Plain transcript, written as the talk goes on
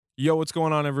Yo, what's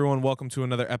going on, everyone? Welcome to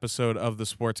another episode of the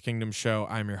Sports Kingdom Show.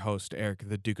 I'm your host, Eric,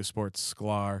 the Duke of Sports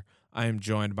Sklar. I am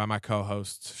joined by my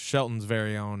co-hosts, Shelton's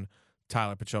very own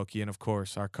Tyler Pacholke, and of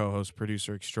course, our co-host,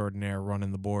 producer extraordinaire,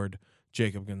 running the board,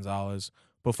 Jacob Gonzalez.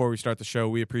 Before we start the show,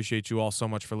 we appreciate you all so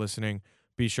much for listening.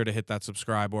 Be sure to hit that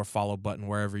subscribe or follow button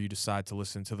wherever you decide to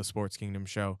listen to the Sports Kingdom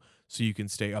Show so you can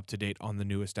stay up to date on the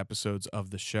newest episodes of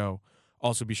the show.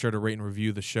 Also, be sure to rate and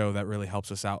review the show. That really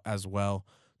helps us out as well.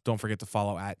 Don't forget to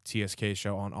follow at TSK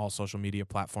Show on all social media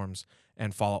platforms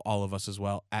and follow all of us as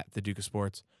well at the Duke of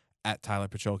Sports, at Tyler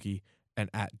Pacholke, and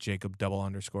at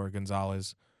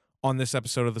Jacob_Gonzalez. On this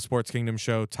episode of the Sports Kingdom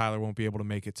Show, Tyler won't be able to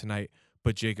make it tonight,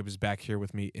 but Jacob is back here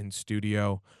with me in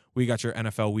studio. We got your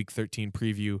NFL Week 13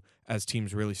 preview as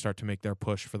teams really start to make their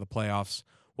push for the playoffs.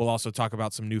 We'll also talk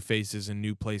about some new faces and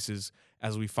new places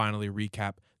as we finally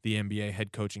recap the NBA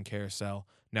head coaching carousel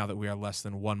now that we are less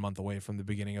than 1 month away from the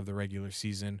beginning of the regular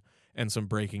season. And some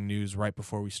breaking news right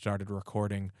before we started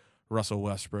recording. Russell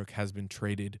Westbrook has been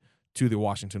traded to the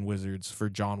Washington Wizards for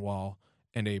John Wall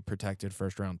and a protected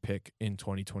first-round pick in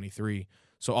 2023.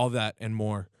 So all that and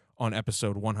more on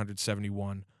episode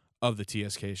 171 of the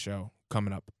TSK Show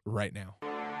coming up right now.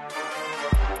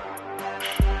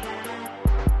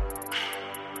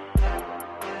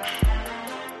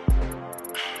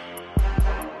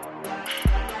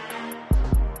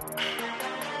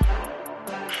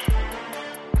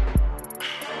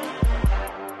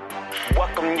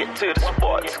 Welcome you to the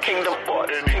Sports Kingdom.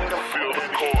 Welcome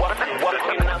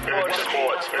now for the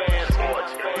sports fans.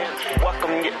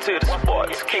 Welcome you to the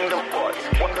Sports Kingdom.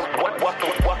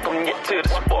 Welcome you to the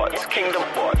Sports Kingdom.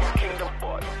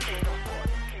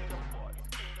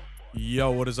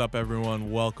 Yo, what is up,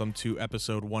 everyone? Welcome to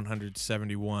episode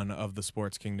 171 of the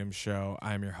Sports Kingdom Show.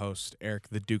 I'm your host, Eric,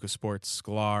 the Duke of Sports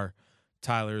Sklar.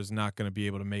 Tyler is not going to be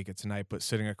able to make it tonight, but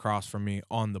sitting across from me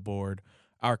on the board,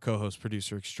 our co-host,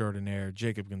 producer extraordinaire,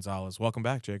 Jacob Gonzalez. Welcome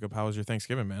back, Jacob. How was your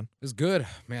Thanksgiving, man? It was good,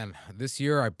 man. This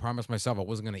year, I promised myself I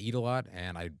wasn't going to eat a lot,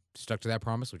 and I stuck to that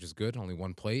promise, which is good. Only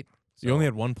one plate. So You only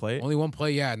had one plate? only one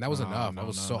plate, yeah, and that was No, enough. no, I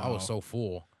was no. so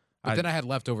full. But then I had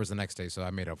leftovers the next day, so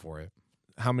I made up for it.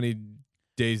 How many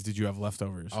days did you have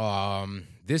leftovers?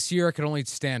 This year I could only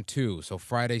stand 2, so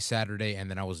Friday, Saturday, and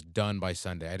then I was done by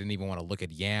Sunday. I didn't even want to look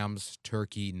at yams,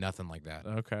 turkey, nothing like that.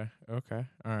 Okay. All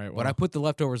right. But I put the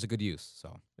leftovers to good use,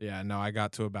 so. Yeah, no, I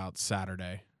got to about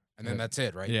Saturday. And then that's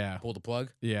it, right? Yeah. Pull the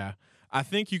plug? Yeah. I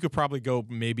think you could probably go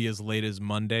maybe as late as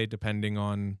Monday, depending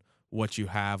on what you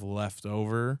have left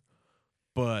over.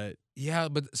 But Yeah,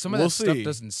 but some of We'll that stuff see.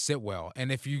 doesn't sit well.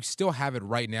 And if you still have it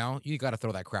right now, you got to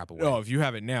throw that crap away. no, if you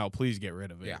have it now, please get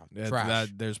rid of it. Yeah, trash.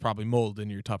 There's probably mold in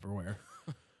your Tupperware.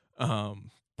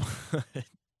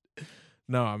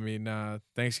 No, I mean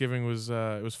Thanksgiving was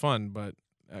it was fun, but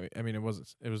I mean it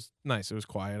was nice. It was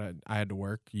quiet. I had to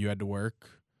work. You had to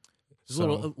work. It's a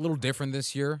little different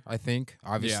this year, I think,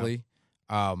 obviously.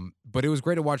 Yeah. But it was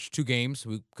great to watch 2 games.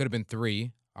 We could have been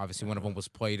 3. Obviously, one of them was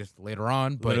played later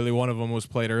on. But Literally, one of them was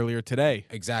played earlier today.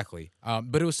 Exactly.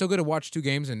 But it was so good to watch 2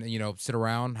 games and, sit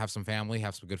around, have some family,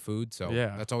 have some good food. So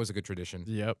Yeah. that's always a good tradition.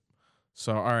 Yep.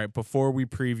 So, all right, before we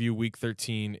preview Week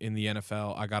 13 in the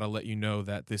NFL, I got to let you know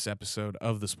that this episode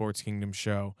of the Sports Kingdom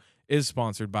Show is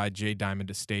sponsored by J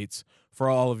Diamond Estates. For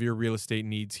all of your real estate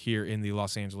needs here in the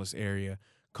Los Angeles area,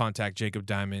 contact Jacob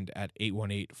Diamond at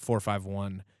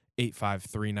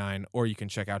 818-451-8539, or you can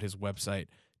check out his website,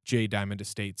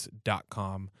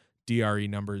 jdiamondestates.com, DRE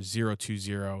number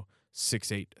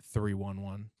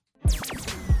 020-68311. I'm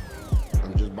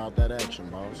just about that action,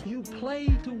 boss. You play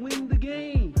to win the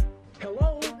game.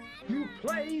 Hello? You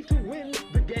play to win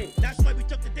the game. That's why we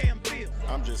took the damn field.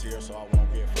 I'm just here so I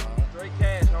won't get fined. Straight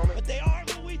cash, homie. But they are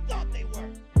who we thought they were.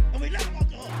 And we left them off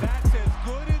the hook. That's as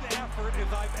good an effort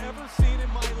as I've ever seen in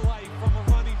my life from a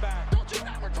running back. Don't you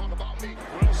ever talk about me.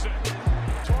 Wilson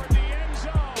toward the end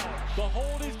zone. The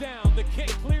hold is down. The kick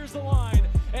clears the line.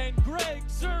 And Greg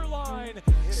Zuerlein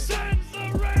sends the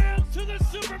Rams to the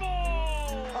Super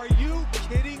Bowl. Are you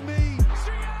kidding me?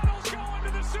 Seattle's going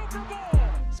to the Super Bowl.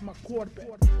 It's my quarterback.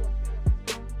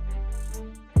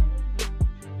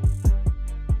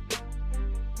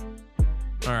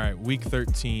 All right, Week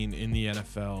 13 in the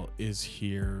NFL is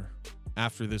here.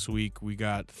 After this week, we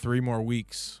got 3 more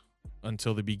weeks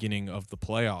until the beginning of the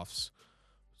playoffs.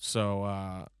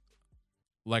 So,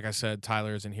 like I said,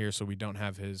 Tyler isn't here, so we don't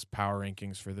have his power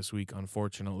rankings for this week,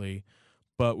 unfortunately.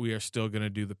 But we are still going to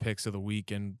do the picks of the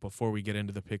week. And before we get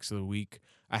into the picks of the week,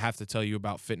 I have to tell you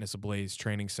about Fitness Ablaze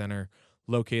Training Center.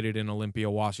 Located in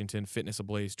Olympia, Washington, Fitness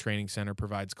Ablaze Training Center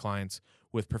provides clients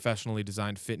with professionally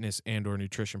designed fitness and or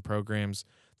nutrition programs.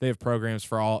 They have programs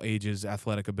for all ages,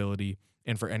 athletic ability,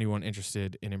 and for anyone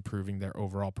interested in improving their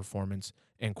overall performance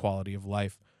and quality of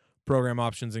life. Program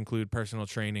options include personal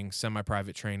training,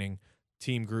 semi-private training,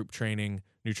 team group training,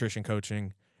 nutrition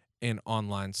coaching, and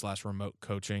online/remote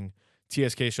coaching.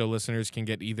 TSK Show listeners can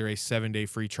get either a 7-day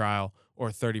free trial or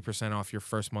 30% off your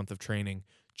first month of training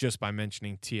just by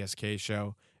mentioning TSK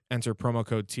Show. Enter promo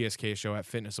code TSK Show at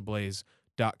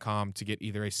fitnessablaze.com to get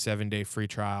either a 7-day free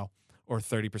trial or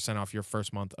 30% off your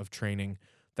first month of training.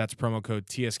 That's promo code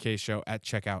TSK Show at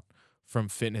checkout from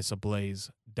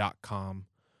fitnessablaze.com.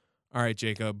 All right,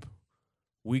 Jacob,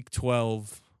 week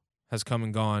 12 has come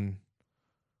and gone.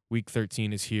 Week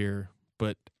 13 is here,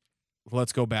 but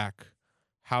let's go back.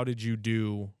 How did you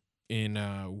do in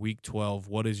week 12?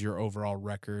 What is your overall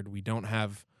record? We don't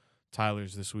have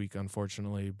Tyler's this week,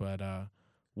 unfortunately, but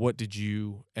what did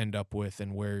you end up with,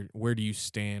 and where do you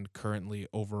stand currently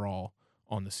overall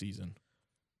on the season?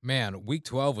 Man, week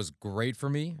 12 was great for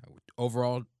me.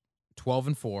 Overall,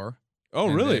 12-4. Oh,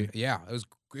 And really? then, yeah,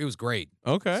 it was great.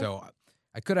 Okay. So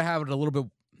I could have had a little bit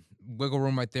wiggle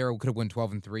room right there. We could have won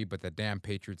 12-3, but the damn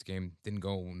Patriots game didn't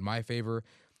go in my favor.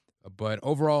 But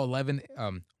overall,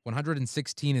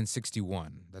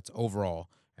 116-61. That's overall.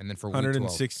 And then for week 12,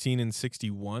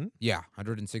 116-61? yeah,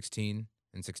 116-61.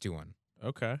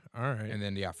 Okay. All right. And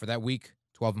then for that week,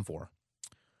 12-4.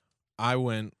 I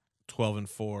went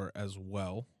 12-4 as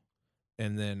well.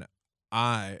 And then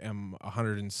I am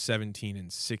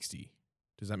 117-60.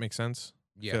 Does that make sense?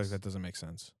 I feel like Yes. that doesn't make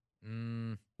sense.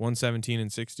 Mm,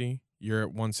 117-60. You're at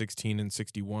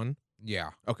 116-61.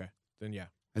 yeah. Okay. Then yeah.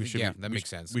 I think, that we makes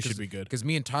sense. We should be good. Because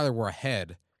me and Tyler were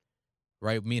ahead,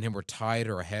 right? Me and him were tied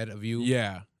or ahead of you.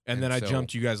 Yeah. And then And I so-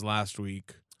 jumped you guys last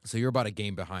week. So you're about a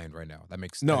game behind right now. That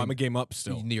makes No, I I'm a think game up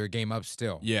still. You're a game up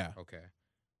still. Yeah. Okay.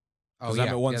 Because Oh, I'm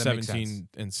yeah. at Yeah, that makes sense.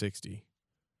 117-60.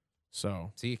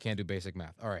 So See, you can't do basic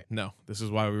math. All right. no, this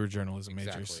is why we were journalism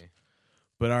majors. Exactly.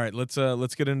 But all right, let's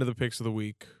get into the picks of the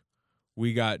week.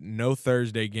 We got no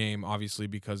Thursday game, obviously,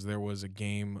 because there was a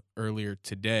game earlier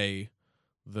today.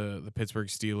 The Pittsburgh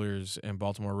Steelers and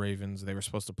Baltimore Ravens, they were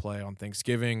supposed to play on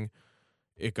Thanksgiving.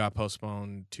 It got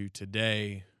postponed to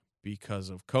today because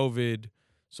of COVID.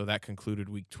 So that concluded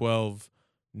week 12.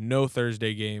 No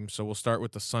Thursday game. So we'll start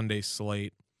with the Sunday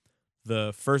slate.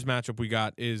 The first matchup we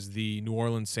got is the New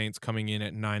Orleans Saints coming in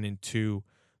at 9-2.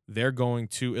 They're going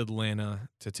to Atlanta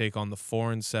to take on the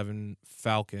 4-7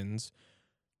 Falcons.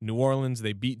 New Orleans,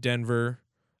 they beat Denver.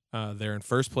 They're in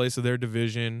first place of their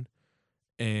division.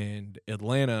 And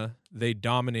Atlanta, they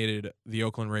dominated the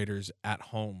Oakland Raiders at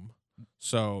home.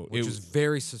 So Which it was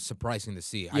very surprising to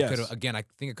see. Yes. I think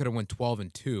I could have went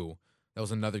 12-2. That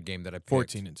was another game that I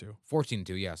picked. 14-2.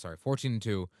 14-2. Yeah, sorry.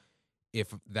 14-2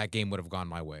 if that game would have gone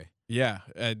my way. Yeah,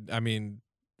 I mean,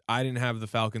 I didn't have the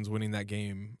Falcons winning that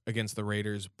game against the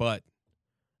Raiders, but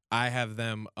I have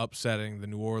them upsetting the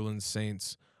New Orleans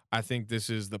Saints. I think this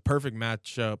is the perfect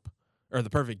matchup, or the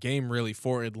perfect game, really,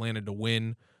 for Atlanta to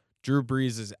win. Drew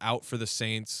Brees is out for the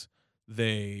Saints.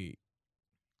 They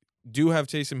do have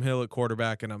Taysom Hill at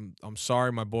quarterback, and I'm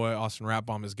sorry, my boy Austin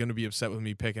Ratbaum is going to be upset with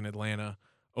me picking Atlanta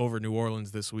over New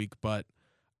Orleans this week, but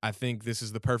I think this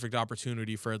is the perfect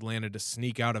opportunity for Atlanta to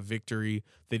sneak out a victory.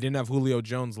 They didn't have Julio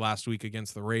Jones last week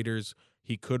against the Raiders.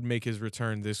 He could make his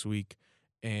return this week.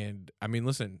 And, I mean,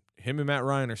 listen, him and Matt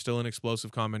Ryan are still an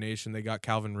explosive combination. They got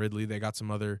Calvin Ridley. They got some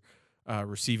other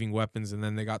receiving weapons, and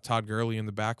then they got Todd Gurley in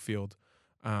the backfield.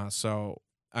 So,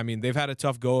 I mean, they've had a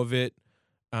tough go of it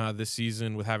this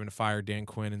season with having to fire Dan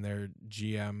Quinn and their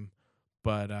GM.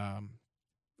 But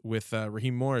with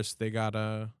Raheem Morris, they've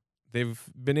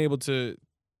been able to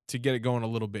get it going a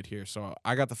little bit here. So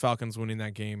I got the Falcons winning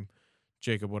that game.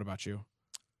 Jacob, what about you?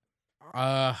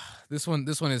 This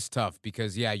one is tough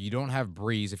because you don't have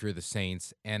Breeze if you're the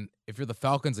Saints, and if you're the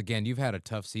Falcons, again, you've had a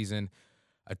tough season,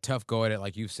 a tough go at it,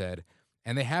 like you said,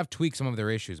 and they have tweaked some of their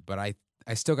issues, but I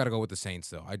still got to go with the Saints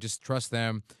though. I just trust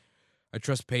them. I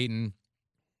trust Peyton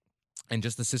and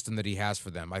just the system that he has for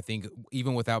them. I think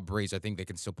even without Breeze, I think they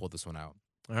can still pull this one out.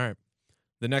 All right.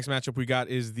 The next matchup we got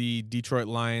is the Detroit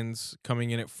Lions coming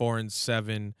in at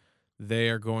 4-7. They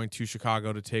are going to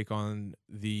Chicago to take on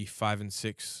the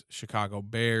 5-6 Chicago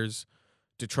Bears.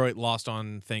 Detroit lost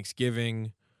on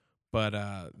Thanksgiving, but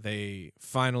they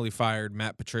finally fired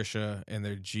Matt Patricia and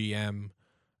their GM.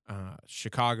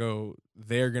 Chicago,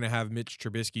 they're going to have Mitch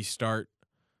Trubisky start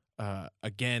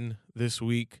again this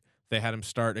week. They had him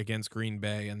start against Green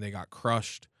Bay, and they got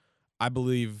crushed. I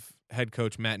believe head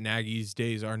coach Matt Nagy's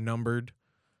days are numbered.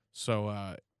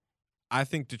 So I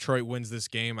think Detroit wins this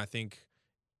game. I think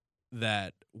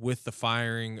that with the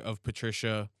firing of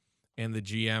Patricia and the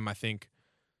GM, I think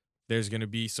there's going to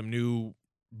be some new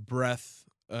breath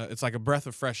it's like a breath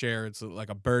of fresh air. It's like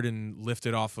a burden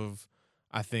lifted off of,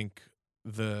 I think,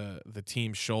 the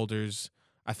team's shoulders.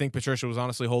 I think Patricia was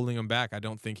honestly holding him back. I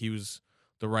don't think he was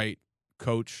the right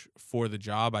coach for the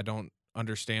job. I don't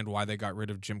understand why they got rid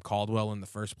of Jim Caldwell in the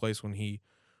first place when he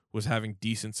was having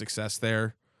decent success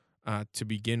there to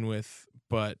begin with.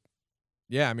 But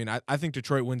yeah, I mean, I think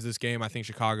Detroit wins this game. I think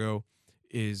Chicago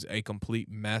is a complete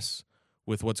mess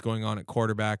with what's going on at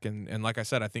quarterback. And like I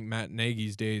said, I think Matt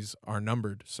Nagy's days are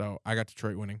numbered. So I got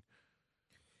Detroit winning.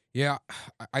 Yeah,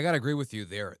 I got to agree with you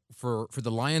there. For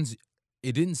the Lions,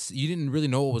 you didn't really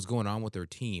know what was going on with their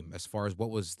team as far as what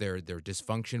was their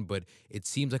dysfunction, but it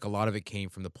seems like a lot of it came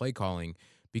from the play calling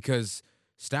because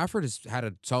Stafford has had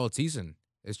a solid season.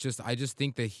 I just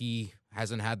think that he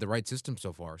hasn't had the right system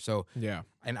so far. So Yeah.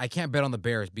 and I can't bet on the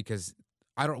Bears because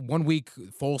one week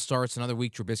Foles starts, another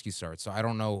week Trubisky starts. So I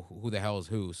don't know who the hell is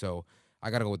who. So I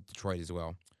got to go with Detroit as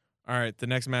well. All right, the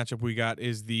next matchup we got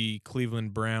is the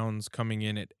Cleveland Browns coming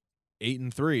in at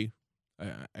 8-3.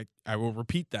 I will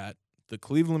repeat that. The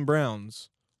Cleveland Browns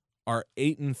are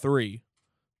 8-3.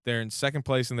 They're in second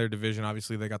place in their division.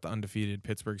 Obviously, they got the undefeated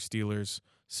Pittsburgh Steelers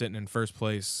sitting in first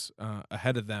place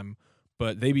ahead of them.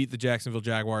 But they beat the Jacksonville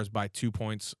Jaguars by 2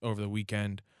 points over the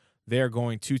weekend. They are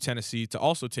going to Tennessee to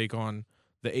also take on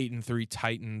the 8-3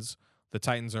 Titans. The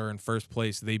Titans are in first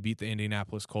place. They beat the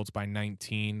Indianapolis Colts by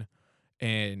 19.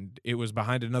 And it was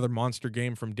behind another monster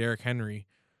game from Derrick Henry.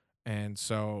 And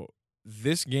so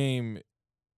this game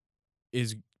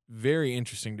is very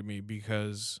interesting to me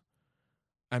because,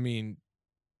 I mean,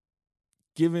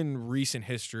 given recent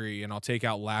history, and I'll take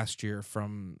out last year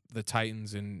from the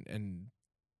Titans and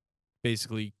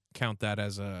basically count that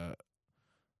as an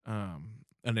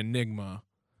enigma.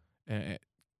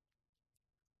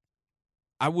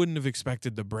 I wouldn't have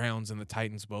expected the Browns and the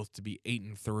Titans both to be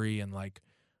 8-3 and like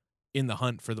in the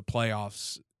hunt for the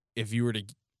playoffs if you were to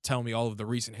tell me all of the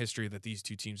recent history that these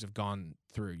two teams have gone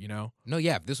through, you know? No,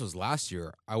 yeah, if this was last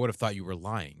year, I would have thought you were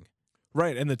lying.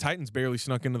 Right, and the Titans barely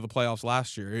snuck into the playoffs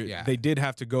last year. Yeah. They did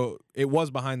have to go. It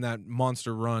was behind that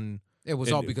monster run. It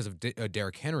was all because of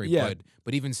Derrick Henry. Yeah.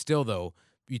 But even still, though,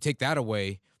 you take that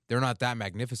away, they're not that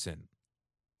magnificent.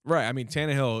 Right, I mean,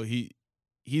 Tannehill,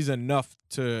 he's enough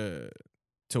to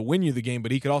win you the game,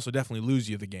 but he could also definitely lose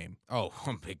you the game. Oh,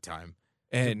 big time.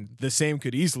 And the same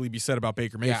could easily be said about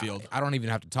Baker Mayfield. Yeah, I don't even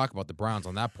have to talk about the Browns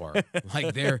on that part.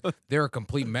 Like they're a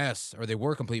complete mess, or they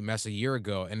were a complete mess a year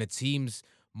ago, and it seems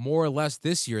more or less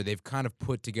this year they've kind of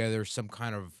put together some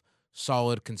kind of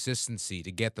solid consistency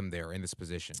to get them there in this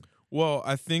position. Well,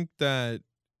 I think that,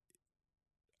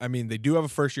 I mean, they do have a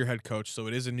first-year head coach, so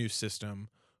it is a new system,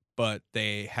 but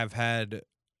they have had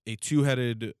a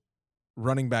two-headed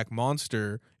running back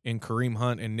monster in Kareem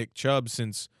Hunt and Nick Chubb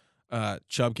since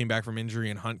Chubb came back from injury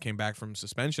and Hunt came back from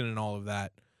suspension and all of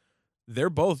that. They're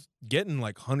both getting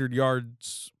like 100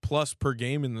 yards plus per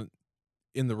game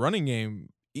in the running game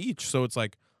each, so it's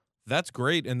like that's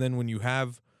great. And then when you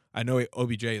have, I know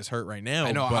OBJ is hurt right now.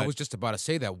 I know. But, I was just about to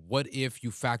say that. What if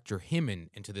you factor him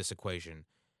into this equation?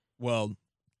 Well,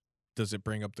 does it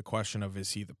bring up the question of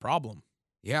is he the problem?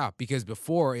 Yeah, because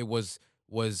before it was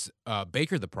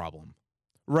Baker the problem.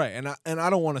 Right, and I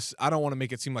don't want to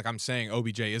make it seem like I'm saying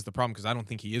OBJ is the problem because I don't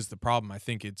think he is the problem. I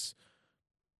think it's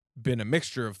been a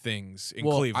mixture of things in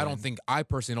Cleveland. I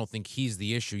personally don't think he's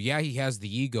the issue. Yeah, he has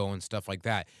the ego and stuff like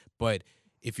that, but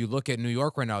if you look at New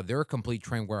York right now, they're a complete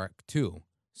train wreck too.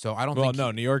 So I don't think. Well,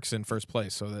 no, New York's in first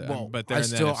place. So, but they're in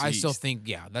the NFC I still East. think,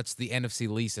 yeah, that's the NFC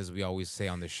least, as we always say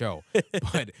on the show.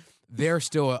 But they're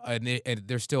still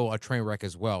a train wreck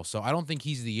as well. So I don't think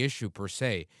he's the issue per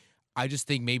se. I just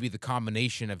think maybe the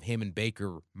combination of him and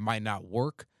Baker might not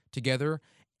work together,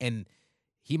 and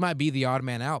he might be the odd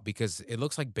man out because it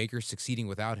looks like Baker's succeeding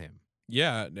without him.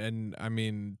 Yeah, and I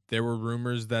mean there were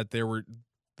rumors that the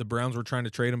Browns were trying to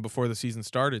trade him before the season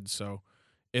started. So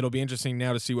it'll be interesting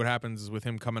now to see what happens with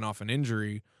him coming off an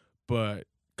injury. But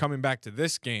coming back to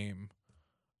this game,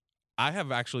 I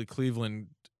have actually Cleveland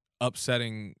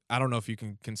upsetting. I don't know if you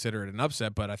can consider it an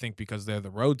upset, but I think because they're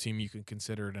the road team, you can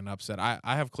consider it an upset. I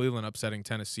have Cleveland upsetting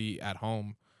Tennessee at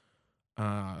home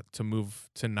to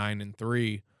move to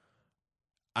 9-3.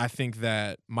 I think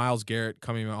that Myles Garrett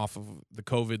coming off of the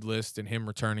COVID list and him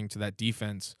returning to that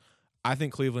defense, I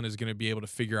think Cleveland is going to be able to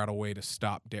figure out a way to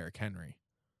stop Derrick Henry.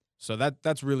 So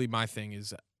that's really my thing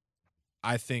is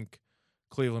I think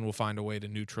Cleveland will find a way to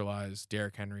neutralize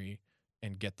Derrick Henry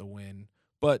and get the win.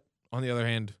 But on the other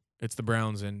hand, it's the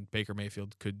Browns, and Baker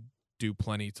Mayfield could do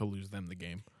plenty to lose them the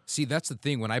game. See, that's the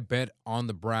thing. When I bet on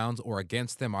the Browns or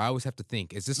against them, I always have to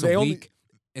think: is this a week?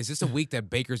 Is this a week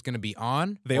that Baker's going to be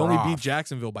on? They or only off? beat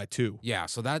Jacksonville by 2. Yeah,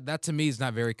 so that to me is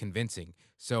not very convincing.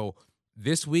 So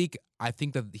This week, I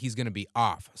think that he's going to be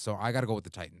off, so I got to go with the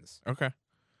Titans. Okay.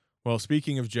 Well,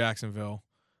 speaking of Jacksonville,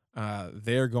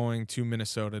 they're going to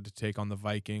Minnesota to take on the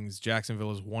Vikings.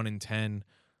 Jacksonville is 1-10.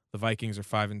 The Vikings are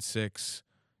 5-6.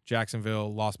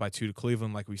 Jacksonville lost by 2 to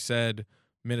Cleveland, like we said.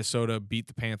 Minnesota beat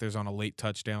the Panthers on a late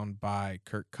touchdown by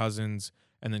Kirk Cousins,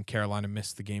 and then Carolina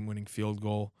missed the game-winning field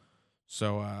goal.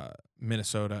 So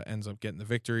Minnesota ends up getting the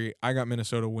victory. I got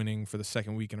Minnesota winning for the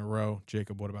second week in a row.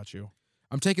 Jacob, what about you?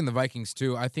 I'm taking the Vikings,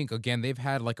 too. I think, again, they've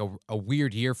had like a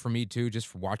weird year for me, too, just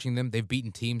for watching them. They've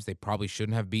beaten teams they probably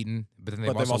shouldn't have beaten, but then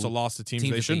They've also lost to teams they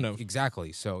that shouldn't have.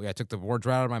 Exactly. So, yeah, I took the words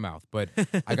right out of my mouth, but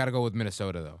I got to go with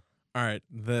Minnesota, though. All right.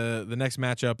 The next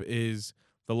matchup is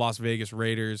the Las Vegas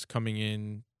Raiders coming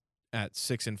in at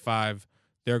 6-5.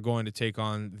 They're going to take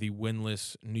on the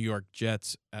winless New York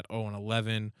Jets at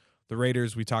 0-11. The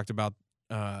Raiders, we talked about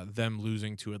them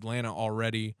losing to Atlanta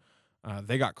already.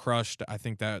 They got crushed. I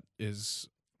think that is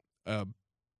a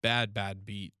bad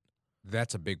beat.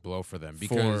 That's a big blow for them For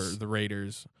because the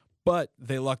Raiders. But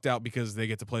they lucked out because they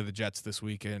get to play the Jets this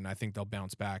week, and I think they'll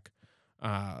bounce back.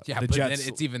 yeah, the but Jets, then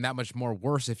it's even that much more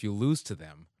worse if you lose to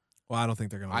them. well, I don't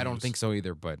think they're going to I don't think so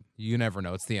either, but you never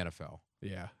know. It's the NFL.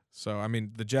 Yeah. So, I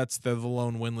mean, the Jets, they're the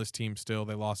lone winless team still.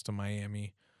 They lost to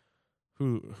Miami.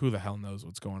 Who the hell knows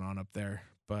what's going on up there?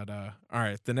 But, all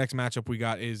right, the next matchup we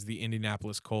got is the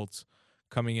Indianapolis Colts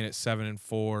coming in at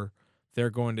 7-4. They're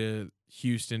going to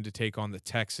Houston to take on the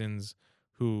Texans,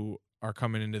 who are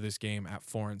coming into this game at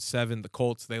 4-7. The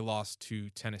Colts, they lost to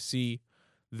Tennessee.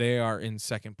 They are in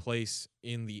second place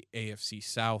in the AFC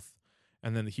South.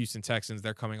 And then the Houston Texans,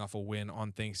 they're coming off a win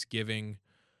on Thanksgiving.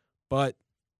 But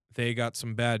they got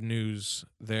some bad news.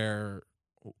 Their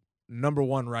number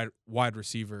one wide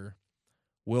receiver,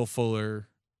 Will Fuller,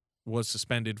 was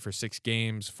suspended for 6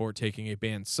 games for taking a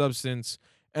banned substance.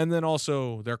 And then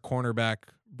also their cornerback,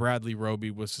 Bradley Roby,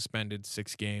 was suspended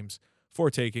 6 games for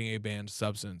taking a banned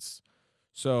substance.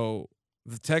 So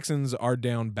the Texans are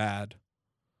down bad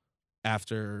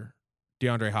after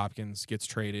DeAndre Hopkins gets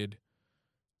traded.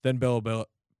 Then Bill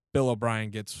O'Brien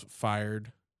gets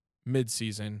fired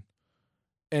mid-season.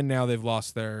 And now they've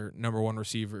lost their number one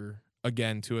receiver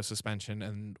again to a suspension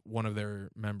and one of their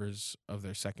members of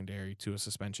their secondary to a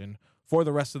suspension for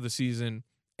the rest of the season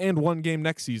and 1 game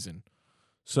next season.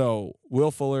 So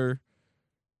Will Fuller,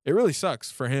 it really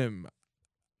sucks for him,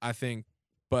 I think.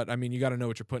 But, I mean, you got to know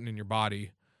what you're putting in your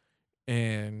body.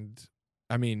 And,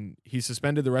 I mean, he's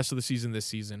suspended the rest of the season this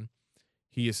season.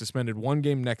 He is suspended 1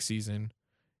 game next season.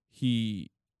 He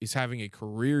is having a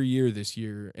career year this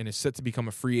year and is set to become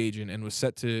a free agent and was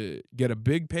set to get a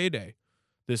big payday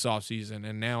this offseason.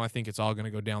 And now I think it's all going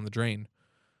to go down the drain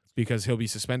because he'll be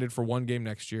suspended for 1 game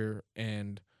next year.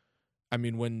 And, I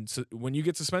mean, when you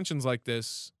get suspensions like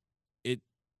this, it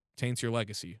taints your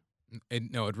legacy.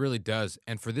 No, it really does.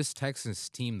 And for this Texans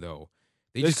team, though,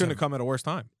 This couldn't have come at a worse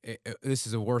time. This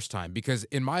is a worse time because,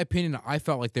 in my opinion, I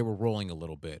felt like they were rolling a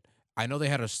little bit. I know they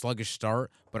had a sluggish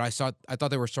start, but I thought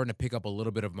they were starting to pick up a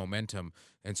little bit of momentum,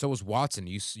 and so was Watson.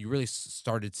 You really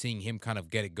started seeing him kind of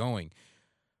get it going.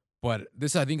 But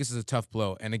I think this is a tough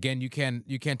blow. And again, you can't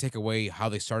take away how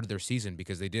they started their season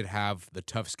because they did have the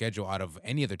tough schedule out of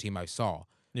any other team I saw.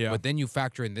 Yeah. But then you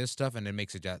factor in this stuff, and it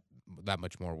makes it that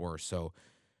much more worse. So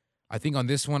I think on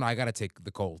this one, I got to take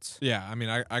the Colts. Yeah, I mean,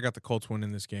 I got the Colts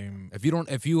winning this game. If you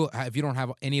don't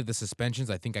have any of the suspensions,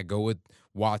 I think I go with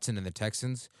Watson and the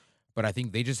Texans. But I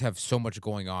think they just have so much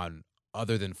going on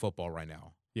other than football right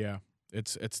now. Yeah,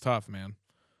 it's tough, man.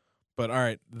 But all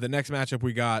right, the next matchup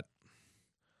we got,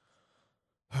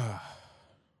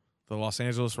 the Los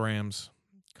Angeles Rams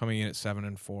coming in at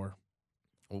 7-4.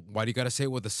 Why do you got to say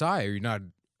it with a sigh? Are you not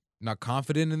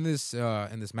confident in this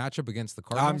matchup against the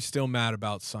Cardinals? I'm still mad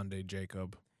about Sunday,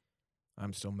 Jacob.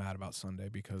 I'm still mad about Sunday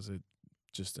because it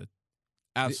just a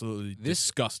absolutely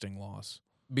disgusting loss.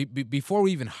 Before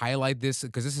we even highlight this,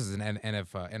 because this is an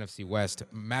NFC West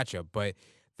matchup, but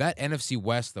that NFC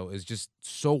West, though, is just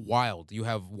so wild. You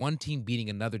have one team beating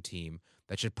another team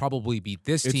that should probably beat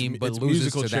this team, but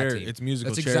loses to that team. It's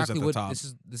musical That's chairs exactly at the what top. this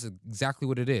is exactly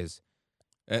what it is.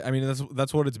 I mean,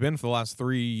 that's what it's been for the last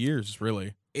 3 years,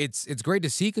 really. It's great to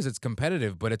see because it's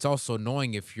competitive, but it's also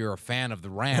annoying if you're a fan of the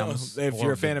Rams. If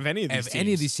you're a fan of any of these teams.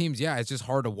 Any of these teams, yeah, it's just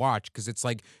hard to watch because it's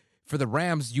like, for the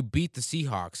Rams, you beat the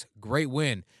Seahawks. Great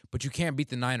win. But you can't beat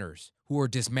the Niners, who are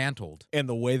dismantled. And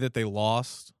the way that they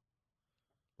lost.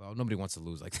 Well, nobody wants to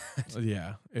lose like that.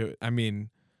 Yeah. I mean,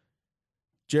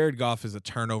 Jared Goff is a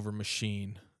turnover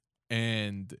machine.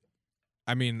 And,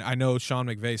 I mean, I know Sean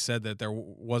McVay said that there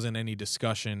wasn't any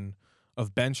discussion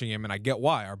of benching him, and I get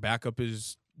why. Our backup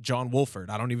is John Wolford.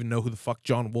 I don't even know who the fuck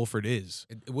John Wolford is.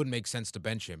 It wouldn't make sense to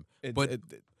bench him.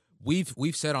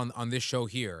 we've said on this show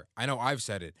here, I know I've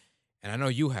said it, and I know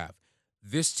you have,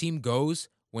 this team goes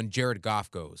when Jared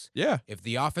Goff goes. Yeah. If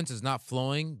the offense is not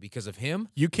flowing because of him,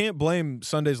 You can't blame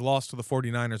Sunday's loss to the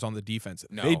 49ers on the defense.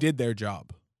 No. They did their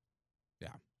job.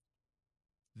 Yeah.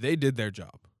 They did their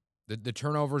job. the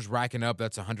turnovers racking up,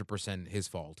 that's 100% his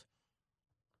fault.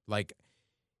 Like,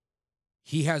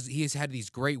 he has had these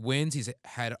great wins. He's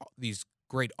had these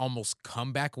great almost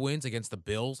comeback wins against the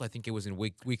Bills. I think it was in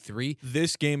week 3.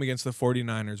 This game against the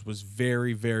 49ers was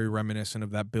very, very reminiscent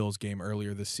of that Bills game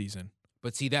earlier this season.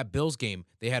 But see, that Bills game,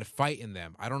 they had fight in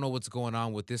them. I don't know what's going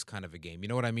on with this kind of a game. You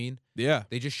know what I mean? Yeah.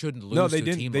 They just shouldn't lose No, they to a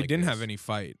didn't. team They like didn't this. have any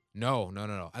fight. No.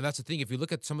 And that's the thing. If you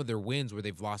look at some of their wins where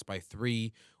they've lost by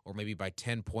 3 or maybe by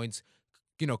 10 points,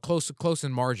 close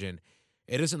in margin,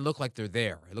 it doesn't look like they're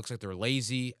there. It looks like they're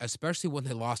lazy, especially when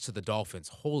they lost to the Dolphins.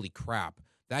 Holy crap.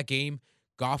 That game,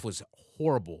 Goff was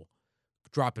horrible.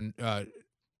 Dropping,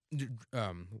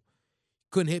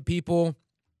 couldn't hit people.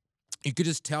 You could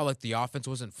just tell like the offense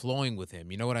wasn't flowing with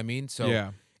him. You know what I mean? So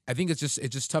Yeah. I think it's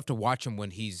just tough to watch him when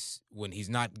he's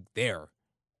not there.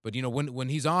 But when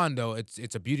he's on though,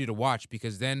 it's a beauty to watch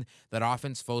because then that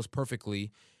offense flows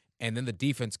perfectly, and then the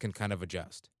defense can kind of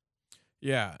adjust.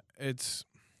 Yeah, it's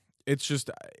just,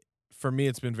 for me,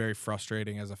 it's been very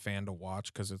frustrating as a fan to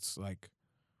watch because it's like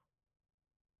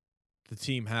the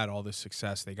team had all this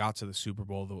success. They got to the Super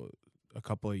Bowl a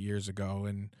couple of years ago,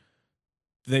 and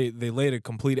they laid a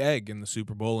complete egg in the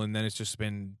Super Bowl, and then it's just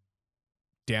been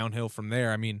downhill from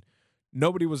there. I mean,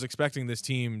 nobody was expecting this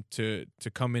team to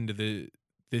come into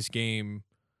this game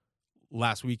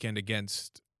last weekend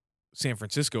against San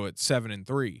Francisco at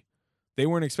 7-3. They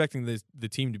weren't expecting the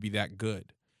team to be that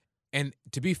good. And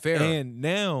to be fair, And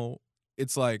now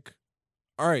it's like,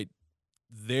 all right,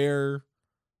 they're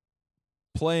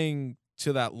playing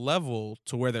to that level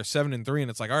to where they're 7-3, and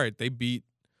it's like, all right,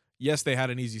 yes, they had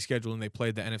an easy schedule and they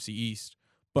played the NFC East,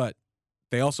 but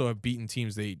they also have beaten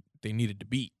teams they needed to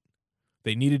beat.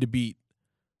 They needed to beat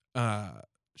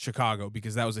Chicago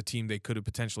because that was a team they could have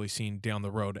potentially seen down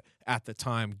the road at the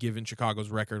time, given Chicago's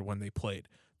record when they played.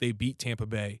 They beat Tampa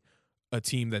Bay, a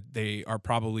team that they are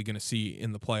probably going to see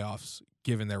in the playoffs,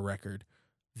 given their record.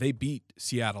 They beat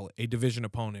Seattle, a division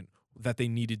opponent that they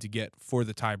needed to get for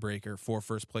the tiebreaker for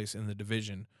first place in the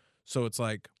division. So it's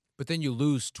like, but then you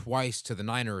lose twice to the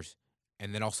Niners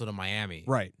and then also to Miami.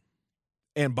 right.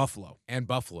 And Buffalo. And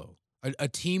Buffalo. A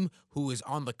team who is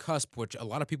on the cusp, which a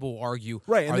lot of people will argue,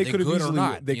 Right, and are they they could have good or easily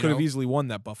not? they you could have know? easily won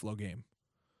that Buffalo game.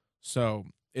 So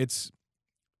it's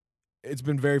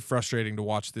been very frustrating to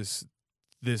watch this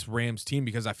Rams team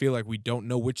because I feel like we don't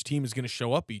know which team is going to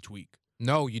show up each week.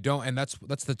 No, you don't, and that's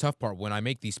the tough part. When I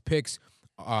make these picks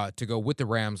to go with the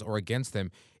Rams or against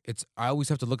them, I always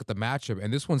have to look at the matchup,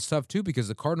 and this one's tough too because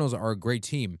the Cardinals are a great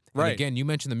team. And Right. again, you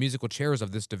mentioned the musical chairs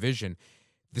of this division.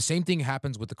 The same thing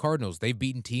happens with the Cardinals. They've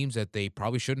beaten teams that they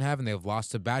probably shouldn't have, and they've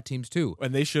lost to bad teams too.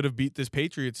 And they should have beat this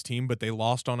Patriots team, but they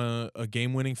lost on a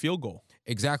game-winning field goal.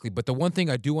 Exactly. But the one thing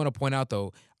I do want to point out,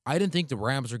 though, I didn't think the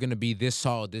Rams are going to be this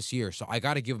solid this year, so I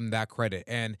got to give them that credit.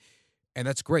 And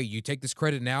that's great. You take this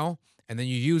credit now, and then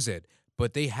you use it.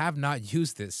 But they have not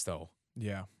used this, though.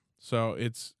 Yeah. So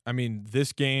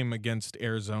this game against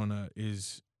Arizona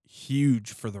is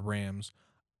huge for the Rams.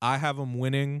 I have them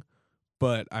winning,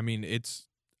 but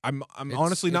I'm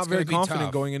honestly not it's very gonna be confident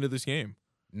tough. going into this game.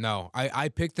 No, I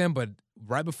picked them, but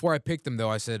right before I picked them, though,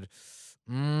 I said,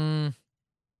 I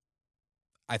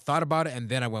thought about it, and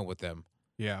then I went with them.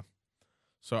 Yeah.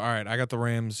 So, all right, I got the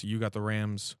Rams. You got the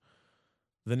Rams.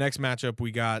 The next matchup we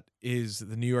got is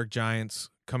the New York Giants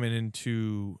coming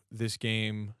into this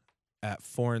game at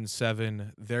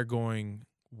 4-7. They're going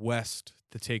west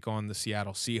to take on the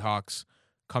Seattle Seahawks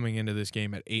coming into this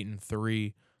game at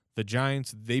 8-3. The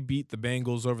Giants, they beat the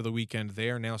Bengals over the weekend.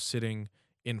 They are now sitting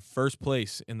in first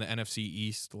place in the NFC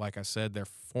East. Like I said, they're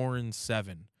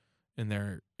 4-7. And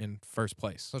they're in first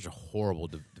place. Such a horrible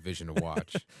division to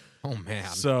watch. Oh, man.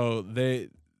 So they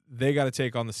got to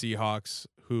take on the Seahawks,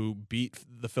 who beat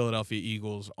the Philadelphia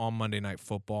Eagles on Monday Night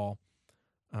Football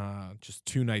just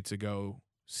 2 nights ago.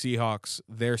 Seahawks,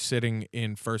 they're sitting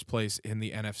in first place in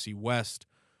the NFC West.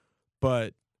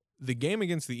 But the game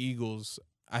against the Eagles,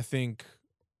 I think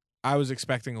I was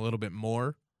expecting a little bit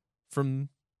more from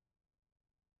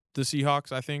the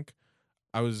Seahawks, I think.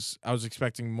 I was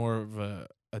expecting more of a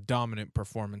dominant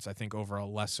performance, I think, over a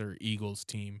lesser Eagles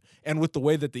team. And with the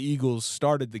way that the Eagles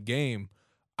started the game,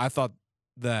 I thought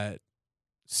that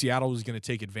Seattle was going to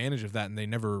take advantage of that, and they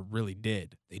never really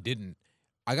did. They didn't.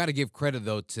 I got to give credit,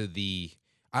 though, to the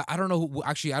I don't know who,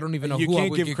 actually, I don't even know You who I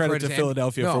can't would give credit to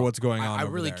Philadelphia for what's going on I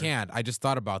over really there. can't. I just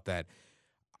thought about that.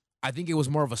 I think it was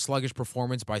more of a sluggish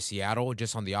performance by Seattle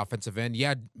just on the offensive end.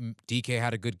 Yeah, DK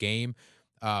had a good game.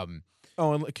 Oh,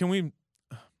 and can we?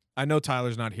 I know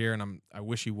Tyler's not here, and I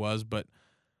wish he was, but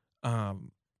I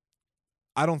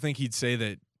don't think he'd say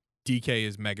that DK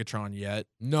is Megatron yet.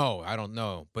 No, I don't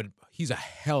know, but he's a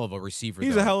hell of a receiver.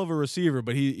 He's though. a hell of a receiver,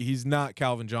 but he's not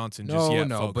Calvin Johnson just yet,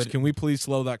 folks. but Can we please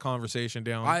slow that conversation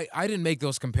down? I didn't make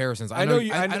those comparisons. I know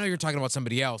you- I know you're talking about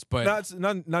somebody else, but That's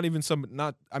not even some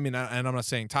not. I mean, and I'm not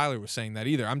saying Tyler was saying that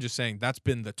either. I'm just saying that's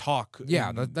been the talk. yeah,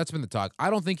 in- that's been the talk. I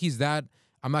don't think he's that.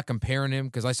 I'm not comparing him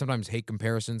because I sometimes hate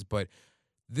comparisons, but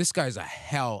this guy's a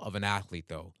hell of an athlete,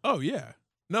 though. Oh yeah.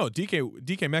 No,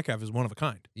 DK Metcalf is one of a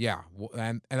kind. Yeah,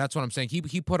 and that's what I'm saying.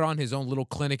 He put on his own little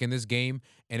clinic in this game,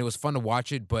 and it was fun to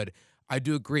watch it. But I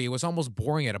do agree, it was almost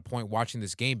boring at a point watching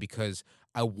this game because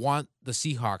I want the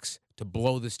Seahawks to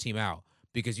blow this team out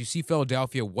because you see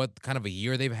Philadelphia, what kind of a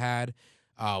year they've had,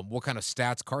 what kind of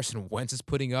stats Carson Wentz is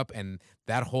putting up, and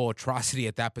that whole atrocity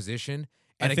at that position.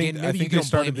 And again, maybe you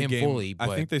don't blame him fully, but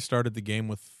I think they started the game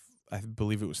with, I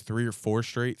believe it was 3 or 4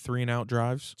 straight 3-and-out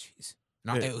drives. jeez.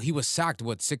 No, Yeah. he was sacked,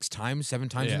 6 times, 7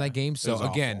 times Yeah, in that game. it So was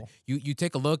again, awful. you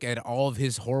take a look at all of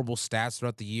his horrible stats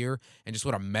throughout the year and just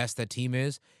what a mess that team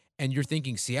is, and you're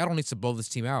thinking Seattle needs to blow this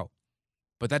team out.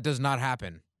 But that does not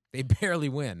happen. They barely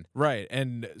win. Right.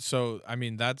 And so, I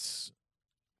mean, that's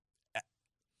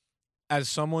as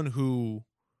someone who,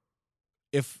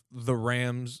 if the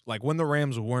Rams, like when the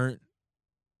Rams weren't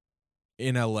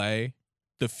in LA,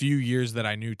 the few years that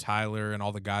I knew Tyler and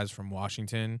all the guys from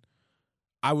Washington,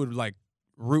 I would like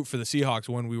root for the Seahawks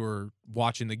when we were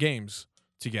watching the games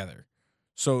together.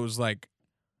 So it was like,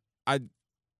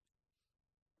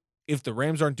 if the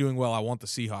Rams aren't doing well, I want the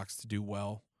Seahawks to do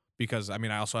well because, I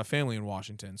mean, I also have family in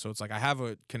Washington. So it's like I have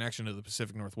a connection to the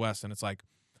Pacific Northwest, and it's like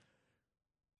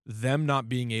them not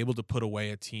being able to put away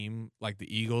a team like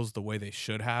the Eagles the way they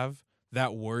should have,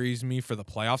 that worries me for the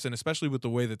playoffs, and especially with the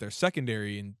way that their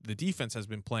secondary and the defense has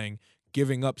been playing,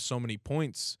 giving up so many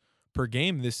points per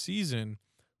game this season,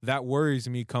 that worries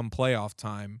me come playoff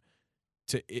time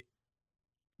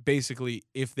basically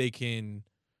if they can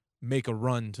make a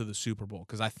run to the Super Bowl,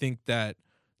 because I think that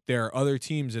there are other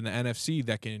teams in the NFC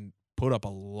that can put up a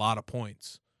lot of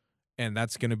points, and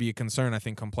that's going to be a concern, I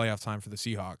think, come playoff time for the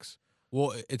Seahawks.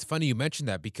 Well, it's funny you mentioned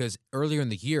that because earlier in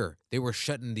the year they were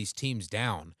shutting these teams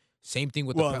down. Same thing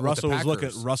with Well, the Russell with the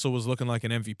Packers. was looking like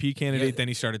an MVP candidate. Yeah. Then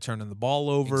he started turning the ball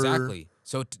over. Exactly.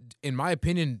 So, in my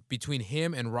opinion, between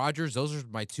him and Rodgers, those are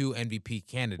my 2 MVP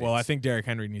candidates. Well, I think Derrick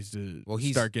Henry needs to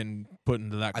start getting put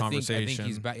into that conversation. I think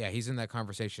he's back. Yeah, he's in that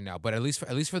conversation now. But at least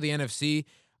for the NFC,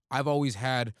 I've always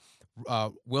had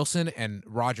Wilson and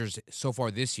Rodgers so far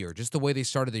this year. Just the way they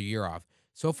started the year off.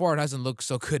 So far, it hasn't looked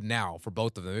so good now for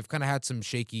both of them. They've kind of had some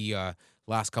shaky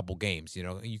last couple games. You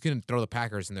know, you can throw the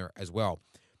Packers in there as well.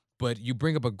 But you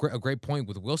bring up a great point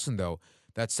with Wilson, though.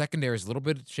 That secondary is a little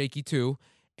bit shaky, too.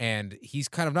 And he's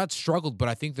kind of not struggled, but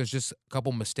I think there's just a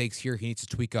couple mistakes here he needs to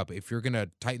tweak up. If you're going to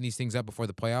tighten these things up before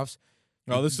the playoffs.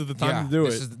 Oh, this is the time to do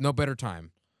this it. is no better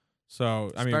time.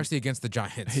 So, I mean, especially against the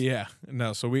Giants. Yeah.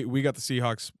 No, so we got the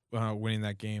Seahawks winning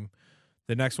that game.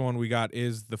 The next one we got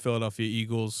is the Philadelphia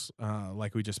Eagles.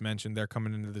 Like we just mentioned, they're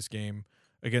coming into this game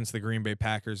against the Green Bay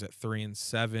Packers at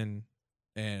 3-7-1.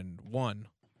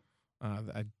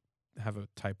 I have a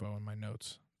typo in my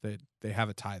notes. They have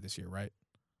a tie this year, right?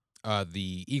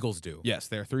 The Eagles do. Yes,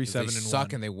 they're 3-7-1. They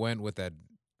suck, and they went with that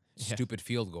Yeah. stupid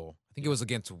field goal. I think it was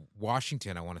against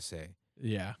Washington, I want to say.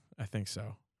 Yeah, I think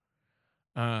so.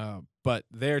 But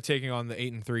they're taking on the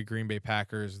 8-3 Green Bay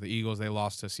Packers. The Eagles, they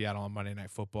lost to Seattle on Monday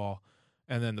Night Football.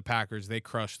 And then the Packers, they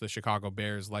crushed the Chicago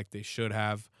Bears like they should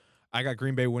have. I got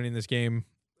Green Bay winning this game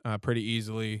pretty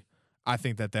easily. I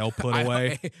think that they'll put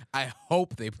away. I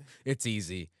hope it's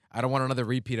easy. I don't want another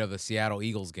repeat of the Seattle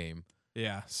Eagles game.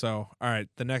 Yeah, so, all right,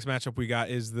 the next matchup we got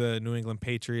is the New England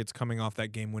Patriots coming off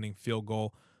that game-winning field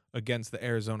goal against the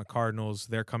Arizona Cardinals.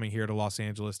 They're coming here to Los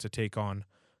Angeles to take on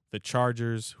the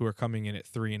Chargers, who are coming in at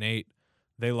 3-8.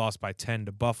 They lost by 10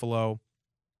 to Buffalo.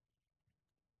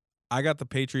 I got the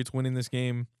Patriots winning this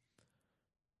game.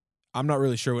 I'm not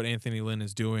really sure what Anthony Lynn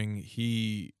is doing.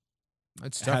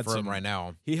 It's tough for him right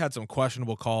now. He had some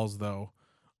questionable calls, though,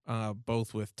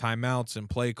 both with timeouts and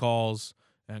play calls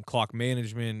and clock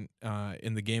management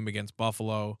in the game against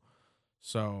Buffalo.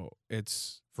 So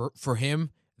it's for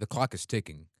him, the clock is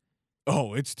ticking.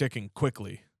 Oh, it's ticking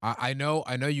quickly. I know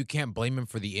you can't blame him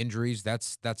for the injuries.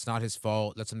 That's not his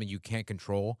fault. That's something you can't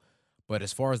control. But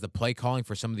as far as the play calling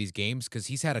for some of these games, because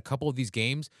he's had a couple of these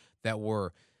games that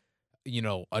were,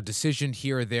 a decision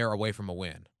here or there away from a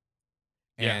win.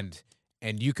 Yeah.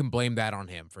 And you can blame that on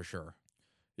him for sure.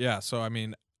 Yeah, so I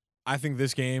mean, I think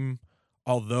this game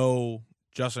although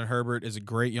Justin Herbert is a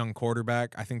great young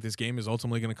quarterback, I think this game is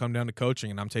ultimately going to come down to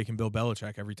coaching, and I'm taking Bill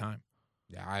Belichick every time.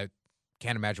 Yeah, I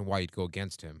can't imagine why you'd go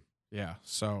against him. Yeah,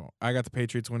 so I got the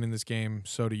Patriots winning this game.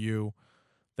 So do you.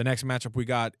 The next matchup we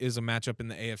got is a matchup in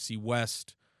the AFC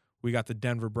West. We got the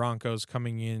Denver Broncos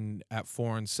coming in at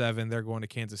 4-7. They're going to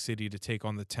Kansas City to take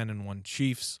on the 10-1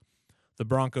 Chiefs. The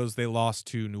Broncos, they lost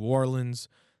to New Orleans.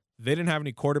 They didn't have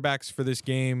any quarterbacks for this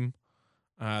game.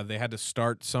 They had to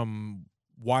start some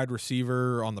wide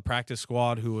receiver on the practice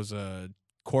squad who was a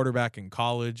quarterback in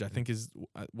college. I think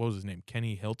what was his name?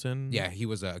 Kenny Hilton? Yeah, he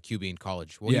was a QB in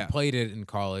college. Well, Yeah. he played it in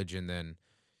college, and then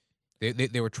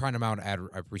they were trying him out at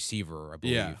a receiver, I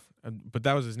believe. Yeah. But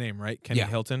that was his name, right? Kenny Yeah.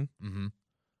 Hilton? Mm-hmm.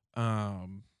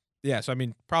 Yeah, so I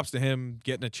mean, props to him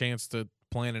getting a chance to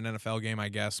play in an NFL game, I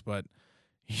guess, but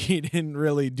he didn't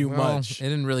really do much. It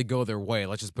didn't really go their way.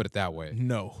 Let's just put it that way.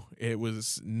 No, it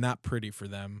was not pretty for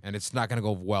them. And it's not going to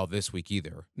go well this week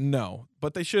either. No,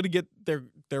 but they should get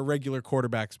their regular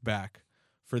quarterbacks back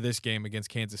for this game against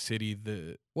Kansas City.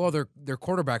 Well, their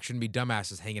quarterback shouldn't be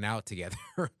dumbasses hanging out together.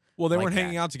 Well, they like weren't that.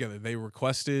 hanging out together. They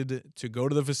requested to go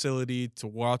to the facility to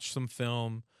watch some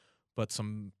film, but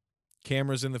some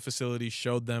cameras in the facility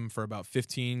showed them for about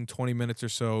 15, 20 minutes or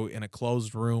so in a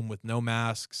closed room with no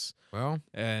masks. Well,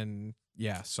 And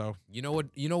yeah, so you know what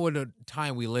a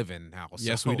time we live in now.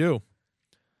 yes, so- we do.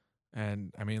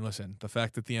 And I mean, listen, the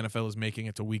fact that the NFL is making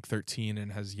it to week 13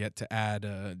 and has yet to add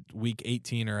week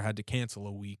 18 or had to cancel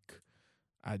a week,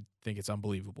 I think it's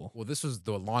unbelievable. Well, this was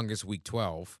the longest week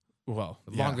 12. Well,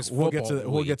 The longest we'll get to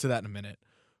football we'll week. get to that in a minute.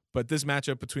 But this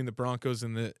matchup between the Broncos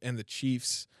and the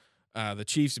Chiefs, the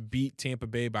Chiefs beat Tampa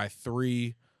Bay by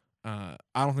 3. I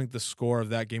don't think the score of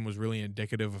that game was really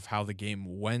indicative of how the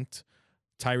game went.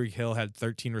 Tyreek Hill had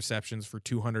 13 receptions for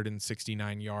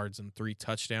 269 yards and 3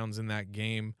 touchdowns in that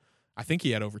game. I think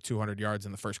he had over 200 yards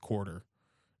in the first quarter.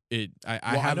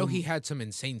 I know he had some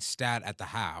insane stat at the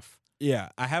half. Yeah,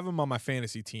 I have him on my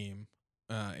fantasy team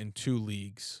in 2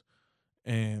 leagues.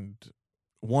 And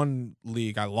one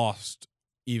league I lost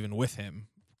even with him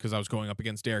because I was going up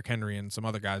against Derrick Henry and some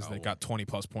other guys that got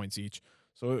 20-plus points each.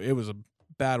 So it was a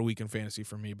bad week in fantasy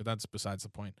for me, but that's besides the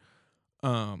point.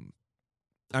 I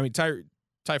mean,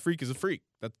 Ty Freak is a freak.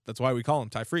 That's why we call him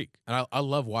Ty Freak. And I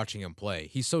love watching him play.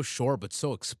 He's so short but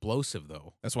so explosive,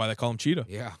 though. That's why they call him Cheetah.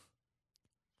 Yeah.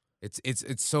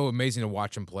 It's so amazing to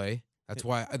watch him play. That's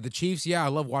why the Chiefs, I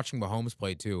love watching Mahomes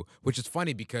play too, which is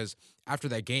funny because after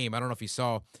that game, I don't know if you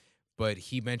saw, but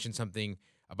he mentioned something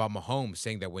about Mahomes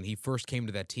saying that when he first came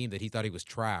to that team that he thought he was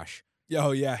trash.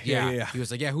 Oh, yeah. He was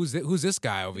like, who's this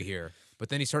guy over here? But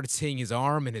then he started seeing his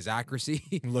arm and his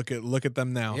accuracy. Look at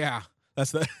them now. Yeah.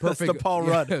 That's the Perfect. Paul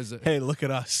Yeah, Rudd. it was a- Hey, look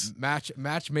at us.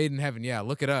 Match made in heaven. Yeah,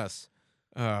 look at us.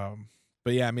 But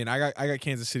yeah, I mean, I got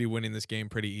Kansas City winning this game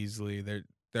pretty easily. They're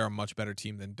a much better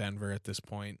team than Denver at this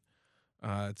point.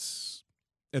 It's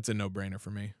a no-brainer for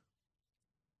me.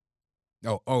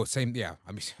 Oh, same. Yeah.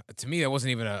 I mean, to me, that wasn't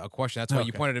even a question. That's why you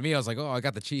Okay. pointed at me. I was like, oh, I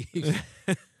got the Chiefs.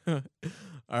 All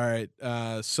right.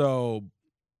 So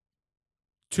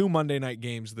 2 Monday night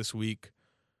games this week.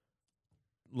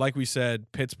 Like we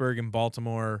said, Pittsburgh and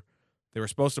Baltimore, they were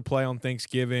supposed to play on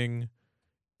Thanksgiving.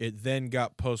 It then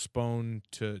got postponed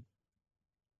to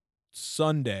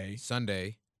Sunday,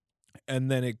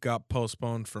 and then it got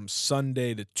postponed from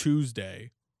Sunday to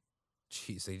Tuesday.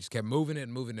 Jeez, they just kept moving it.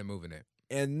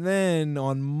 And then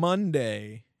on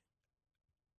Monday,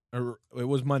 or it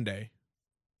was Monday,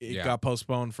 it Yeah. got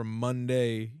postponed from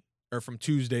from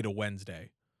Tuesday to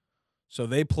Wednesday. So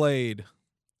they played,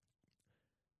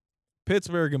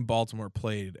 Pittsburgh and Baltimore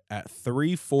played at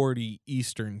 3:40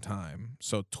 Eastern time.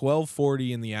 So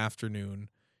 12:40 in the afternoon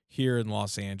here in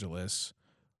Los Angeles.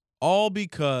 All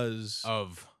because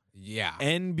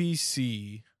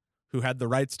NBC, who had the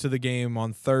rights to the game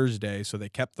on Thursday, so they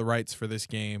kept the rights for this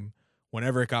game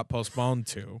whenever it got postponed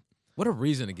to. What a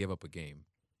reason to give up a game.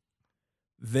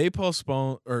 They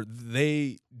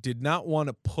did not want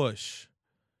to push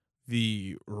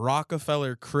the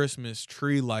Rockefeller Christmas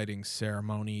tree lighting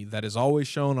ceremony that is always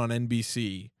shown on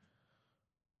NBC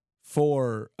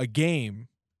for a game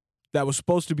that was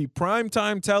supposed to be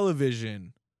primetime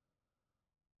television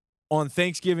on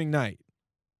Thanksgiving night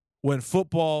when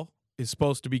football is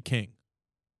supposed to be king.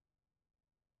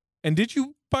 And did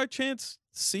you by chance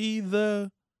see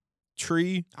the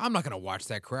tree? I'm not going to watch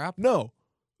that crap. No.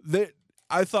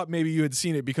 I thought maybe you had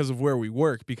seen it because of where we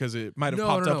work, because it might have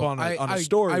popped up on a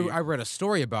story. I read a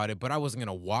story about it, but I wasn't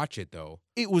going to watch it, though.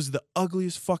 It was the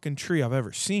ugliest fucking tree I've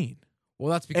ever seen.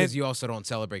 Well, that's because And- you also don't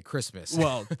celebrate Christmas.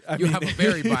 Well, I you mean, have a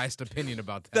very biased opinion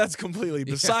about that. That's completely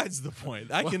besides the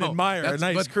point. I can Well, admire a that's-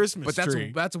 nice Christmas but that's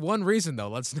tree. that's one reason though.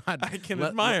 Let's not. I can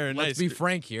admire a Let's nice be cr-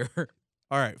 frank here.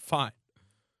 All right, fine.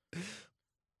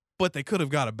 But they could have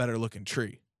got a better looking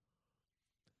tree.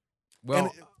 Well,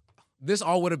 And- this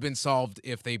all would have been solved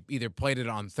if they either played it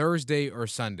on Thursday or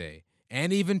Sunday,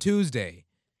 and even Tuesday.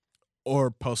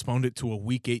 Or postponed it to a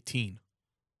week 18.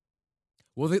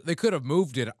 Well, they could have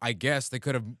moved it. I guess they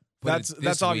could have. Put it That's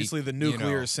this obviously week, the you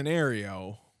nuclear know.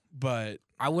 scenario. But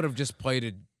I would have just played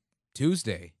it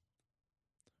Tuesday.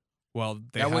 well,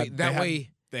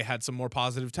 they had some more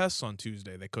positive tests on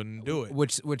Tuesday. They couldn't do it.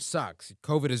 which sucks.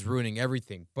 COVID is ruining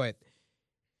everything. But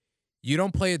you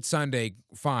don't play it Sunday,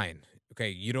 fine. Okay,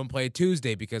 you don't play it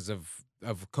Tuesday because of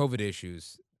COVID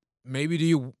issues. Maybe do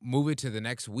you move it to the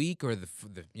next week or the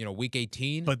week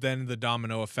 18? But then the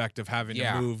domino effect of having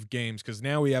Yeah. to move games, because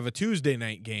now we have a Tuesday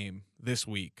night game this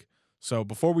week. So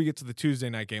before we get to the Tuesday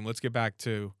night game, let's get back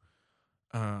to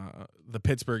the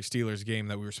Pittsburgh Steelers game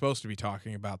that we were supposed to be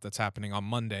talking about. That's happening on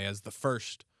Monday as the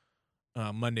first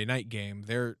Monday night game.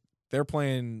 They're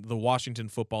playing the Washington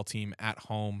football team at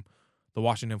home. The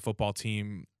Washington football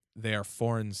team, they are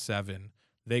 4-7.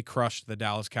 They crushed the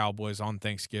Dallas Cowboys on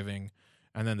Thanksgiving.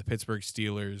 And then the Pittsburgh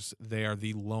Steelers, they are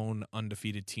the lone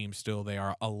undefeated team still. They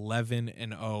are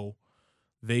 11-0.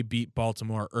 They beat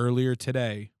Baltimore earlier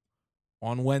today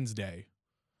on Wednesday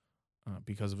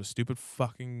because of a stupid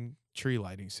fucking tree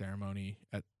lighting ceremony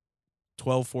at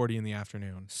 12:40 in the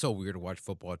afternoon. So weird to watch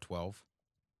football at 12.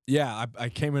 Yeah, I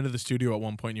came into the studio at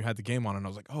one point and you had the game on and I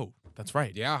was like, oh, that's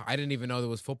right. Yeah, I didn't even know there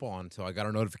was football on until I got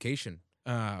a notification.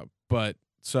 But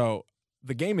so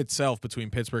the game itself between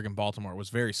Pittsburgh and Baltimore was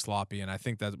very sloppy, and I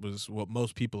think that was what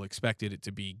most people expected it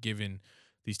to be, given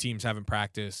these teams haven't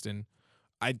practiced. And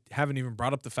I haven't even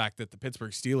brought up the fact that the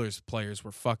Pittsburgh Steelers players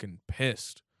were fucking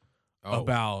pissed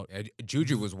about.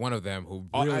 Juju was one of them who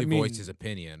I really mean- voiced his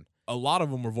opinion. A lot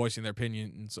of them were voicing their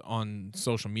opinions on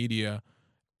social media,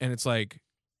 and it's like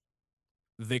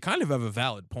they kind of have a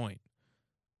valid point.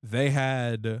 They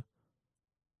had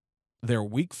their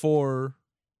week 4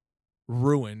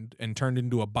 ruined and turned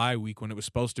into a bye week when it was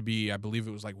supposed to be, I believe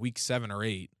it was like week 7 or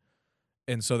 8.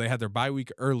 And so they had their bye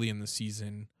week early in the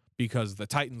season because the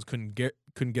Titans couldn't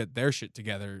get their shit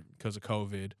together because of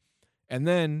COVID. And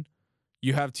then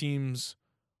you have teams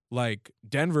like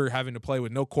Denver having to play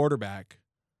with no quarterback,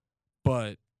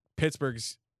 but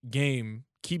Pittsburgh's game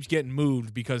keeps getting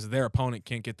moved because their opponent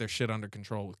can't get their shit under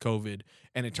control with COVID.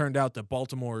 And it turned out that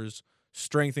Baltimore's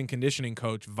strength and conditioning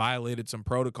coach violated some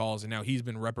protocols, and now he's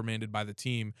been reprimanded by the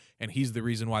team, and he's the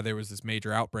reason why there was this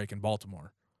major outbreak in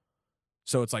Baltimore.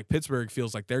 So it's like Pittsburgh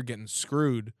feels like they're getting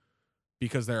screwed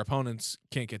because their opponents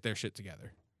can't get their shit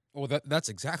together. Well, that's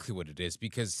exactly what it is,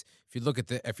 because if you look at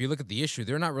the issue,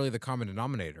 they're not really the common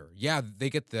denominator. Yeah, they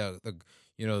get the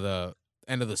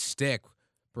end of the stick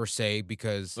per se,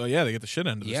 because So yeah, they get the shit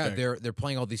end of the stick. they're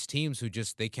playing all these teams who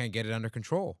just they can't get it under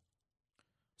control.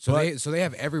 So But- they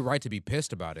have every right to be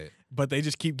pissed about it. But they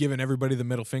just keep giving everybody the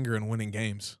middle finger and winning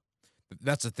games.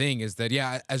 That's the thing, is that,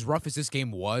 yeah, as rough as this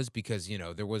game was, because,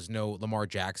 there was no Lamar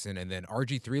Jackson, and then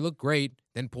RG3 looked great,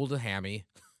 then pulled a hammy.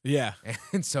 Yeah.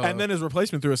 And so And then his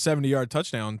replacement threw a 70-yard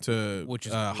touchdown to Which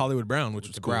is- Hollywood Brown, which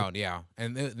was the cool. ground, yeah.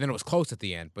 And then it was close at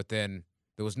the end, but then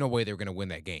there was no way they were going to win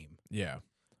that game. Yeah.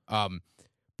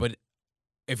 But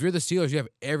if you're the Steelers, you have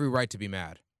every right to be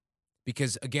mad.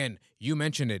 Because, again, you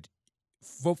mentioned it.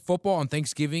 Football on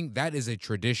Thanksgiving, that is a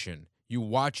tradition. You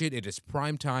watch it. It is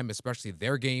prime time, especially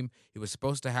their game. It was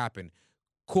supposed to happen.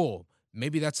 Cool.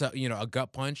 Maybe that's a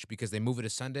gut punch because they move it to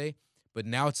Sunday, but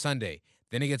now it's Sunday.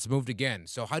 Then it gets moved again.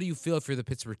 So how do you feel if you're the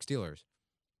Pittsburgh Steelers?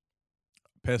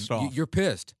 Pissed off. You're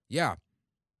pissed. Yeah.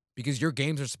 Because your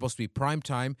games are supposed to be prime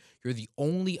time. You're the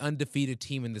only undefeated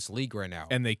team in this league right now.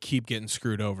 And they keep getting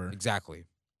screwed over. Exactly.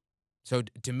 So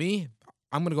to me,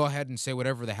 I'm going to go ahead and say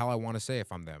whatever the hell I want to say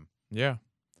if I'm them. Yeah.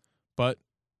 But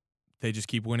they just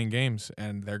keep winning games,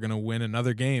 and they're going to win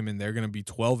another game, and they're going to be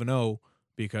 12-0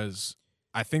 because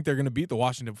I think they're going to beat the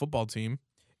Washington football team.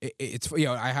 It's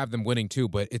I have them winning too,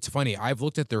 but it's funny. I've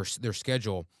looked at their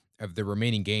schedule of the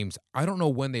remaining games. I don't know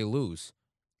when they lose.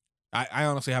 I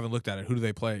honestly haven't looked at it. Who do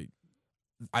they play?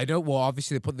 I don't. Well,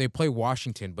 obviously they play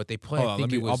Washington, but they play. Hold I on,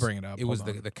 think let me- it was. I'll bring it up. It was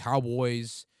Hold on. the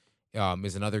Cowboys.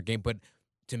 Is another game, but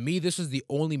to me, this was the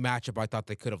only matchup I thought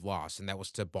they could have lost, and that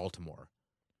was to Baltimore.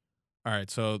 All right,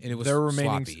 so And it was their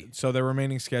remaining sloppy. their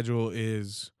remaining schedule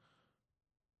is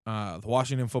the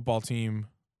Washington football team,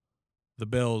 the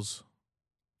Bills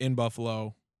in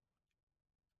Buffalo.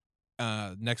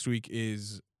 Next week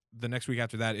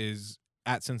after that is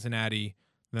at Cincinnati,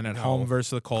 then at No. home versus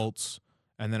the Colts,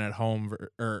 and then at home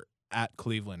or at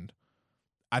Cleveland.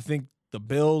 I think the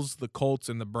Bills, the Colts,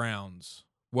 and the Browns.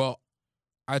 Well,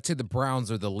 I'd say the Browns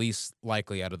are the least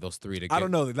likely out of those three to get. I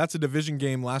don't know. That's a division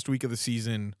game last week of the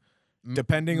season.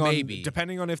 Depending on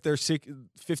if they're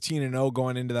 15-0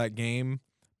 going into that game,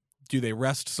 do they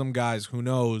rest some guys? Who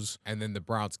knows? And then the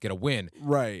Browns get a win.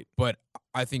 Right. But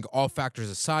I think all factors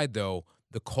aside, though,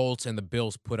 the Colts and the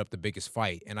Bills put up the biggest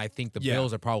fight, and I think the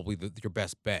Bills are probably your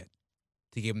best bet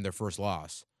to give them their first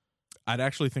loss. I'd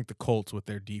actually think the Colts with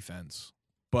their defense,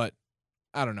 but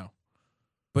I don't know.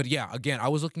 But yeah, again, I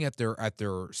was looking at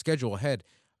their schedule ahead.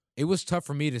 It was tough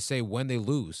for me to say when they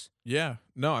lose. Yeah,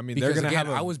 no, I mean Because they're going to have.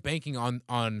 I was banking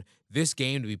on this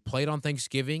game to be played on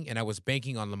Thanksgiving, and I was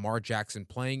banking on Lamar Jackson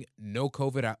playing, no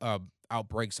COVID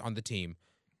outbreaks on the team,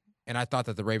 and I thought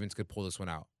that the Ravens could pull this one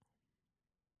out.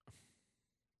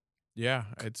 Yeah,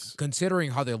 it's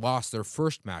considering how they lost their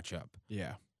first matchup.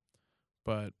 Yeah,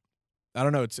 but I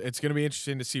don't know. It's going to be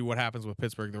interesting to see what happens with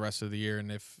Pittsburgh the rest of the year,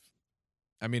 and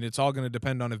it's all going to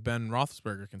depend on if Ben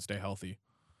Roethlisberger can stay healthy.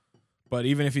 But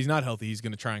even if he's not healthy, he's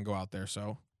going to try and go out there.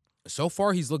 So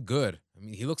far, he's looked good. I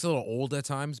mean, he looks a little old at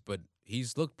times, but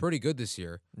he's looked pretty good this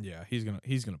year. Yeah, he's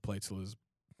gonna play till his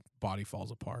body falls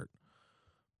apart.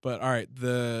 But all right,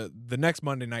 the next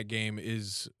Monday night game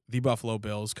is the Buffalo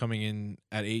Bills coming in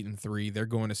at 8-3. They're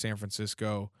going to San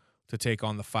Francisco to take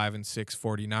on the 5-6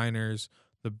 49ers.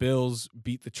 The Bills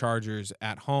beat the Chargers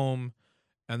at home,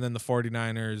 and then the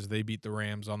 49ers, they beat the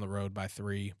Rams on the road by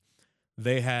 3.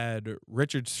 They had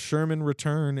Richard Sherman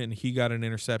return, and he got an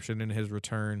interception in his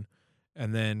return.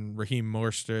 And then Raheem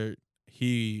Mostert,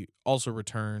 he also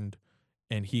returned,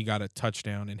 and he got a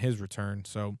touchdown in his return.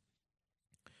 So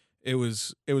it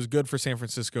was good for San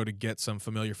Francisco to get some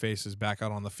familiar faces back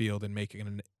out on the field and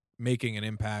making an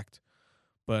impact.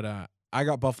 But I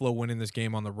got Buffalo winning this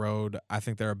game on the road. I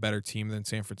think they're a better team than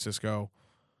San Francisco.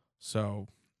 So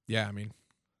yeah, I mean,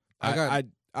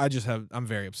 I'm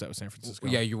very upset with San Francisco.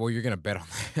 Yeah, you're gonna bet on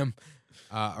them,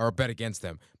 or bet against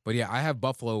them. But yeah, I have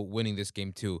Buffalo winning this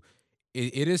game too.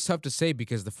 It is tough to say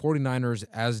because the 49ers,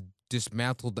 as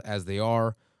dismantled as they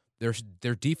are,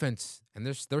 their defense and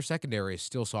their secondary is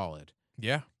still solid.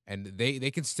 Yeah, and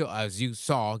they can still, as you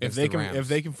saw, against if the Rams, if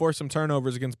they can force some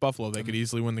turnovers against Buffalo, they could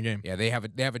easily win the game. Yeah, they have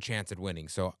a chance at winning.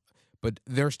 So, but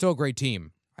they're still a great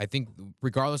team. I think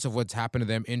regardless of what's happened to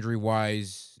them injury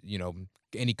wise,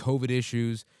 any COVID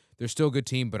issues, they're still a good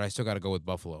team. But I still got to go with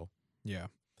Buffalo. Yeah.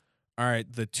 All right,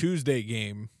 the Tuesday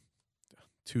game.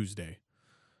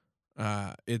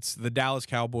 It's the Dallas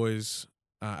Cowboys.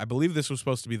 I believe this was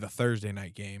supposed to be the Thursday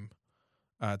night game.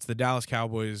 It's the Dallas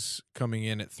Cowboys coming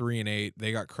in at 3-8.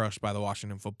 They got crushed by the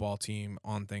Washington football team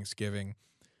on Thanksgiving.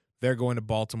 They're going to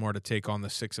Baltimore to take on the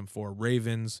 6-4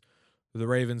 Ravens. The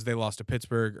Ravens, they lost to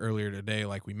Pittsburgh earlier today,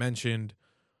 like we mentioned.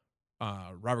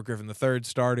 Robert Griffin III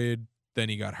started. Then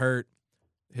he got hurt.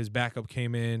 His backup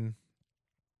came in,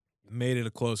 made it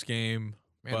a close game.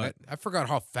 Man, I forgot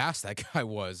how fast that guy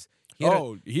was.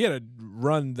 He had a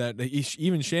run that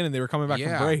even Shannon, they were coming back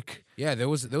from break. Yeah, there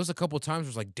was a couple of times where it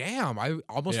was like, damn, I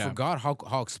almost forgot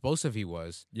how explosive he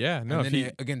was. Yeah, no. And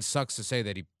then again, sucks to say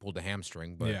that he pulled a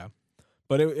hamstring. But yeah,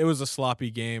 but it was a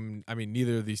sloppy game. I mean,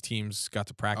 neither of these teams got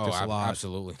to practice a lot.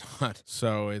 Absolutely not.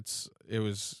 So it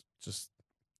was just,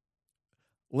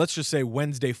 let's just say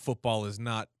Wednesday football is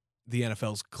not the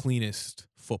NFL's cleanest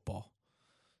football.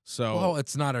 So well,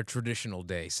 it's not a traditional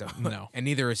day, so no, and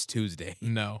neither is Tuesday.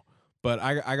 No. But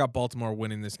I got Baltimore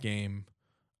winning this game.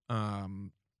 I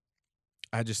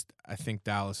think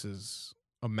Dallas is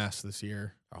a mess this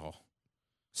year. Oh,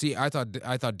 see, I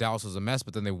thought Dallas was a mess,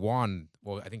 but then they won.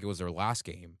 Well, I think it was their last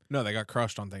game. No, they got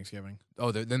crushed on Thanksgiving.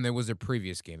 Oh, then there was their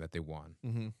previous game that they won.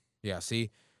 Mm-hmm. Yeah, see,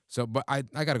 so but I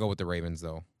got to go with the Ravens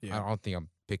though. Yeah. I don't think I'm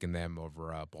picking them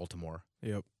over Baltimore.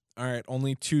 Yep. All right,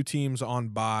 only 2 teams on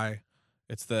bye.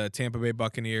 It's the Tampa Bay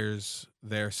Buccaneers.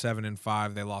 They're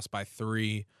 7-5. They lost by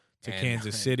 3. To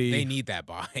Kansas City. They need that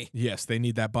bye. Yes, they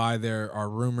need that bye. There are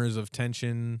rumors of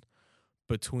tension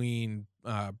between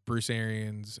Bruce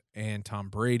Arians and Tom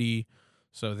Brady.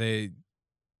 So they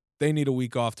need a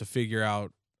week off to figure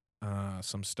out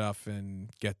some stuff and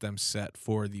get them set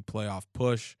for the playoff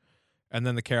push. And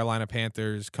then the Carolina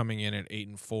Panthers coming in at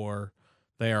 8-4.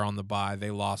 They are on the bye.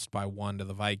 They lost by 1 to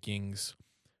the Vikings.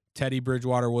 Teddy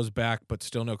Bridgewater was back, but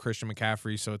still no Christian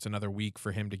McCaffrey, so it's another week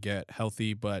for him to get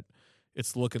healthy. But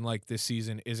it's looking like this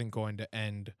season isn't going to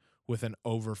end with an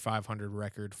over 500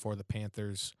 record for the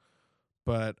Panthers.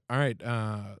 But, all right,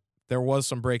 there was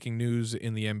some breaking news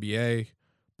in the NBA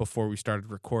before we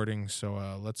started recording,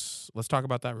 so let's talk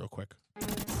about that real quick.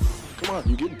 Come on,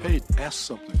 you're getting paid. Ask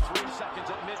something. 3 seconds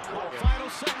at midcourt. Final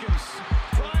seconds.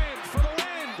 Bryant for the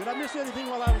win. Did I miss anything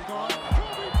while I was gone?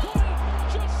 Kobe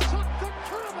Bryant just sucked the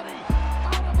gravity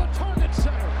out of the target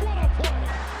center. What a play.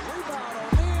 Rebound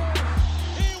O'Neal.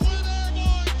 He went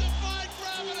airborne, defied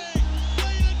gravity,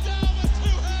 laid it down with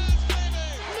two hands,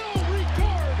 baby. No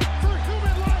regard for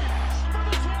human life. For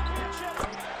the championship.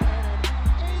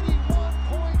 And an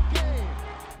 81-point game.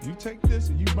 You take this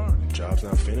and you burn it. Job's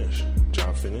not finished.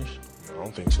 Job finished? I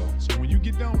don't think so. So when you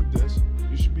get done with this,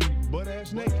 you should be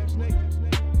butt-ass naked.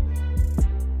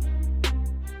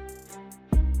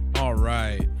 All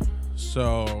right.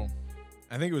 So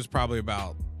I think it was probably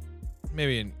about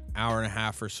maybe an hour and a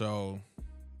half or so,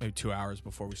 maybe 2 hours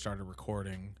before we started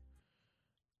recording.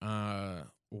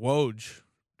 Woj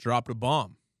dropped a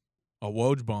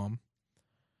Woj bomb,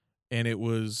 and it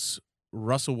was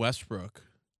Russell Westbrook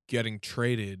getting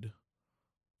traded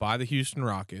by the Houston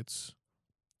Rockets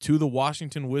to the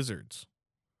Washington Wizards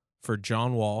for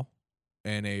John Wall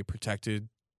and a protected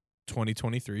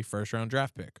 2023 first-round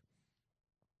draft pick.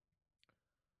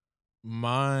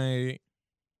 My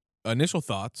initial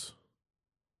thoughts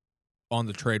on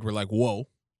the trade were like, whoa.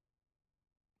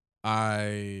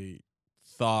 I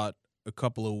thought a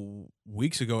couple of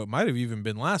weeks ago, it might have even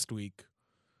been last week,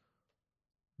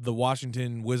 the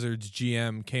Washington Wizards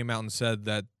GM came out and said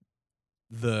that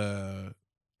the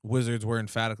Wizards were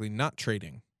emphatically not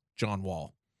trading John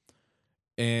Wall.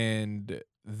 And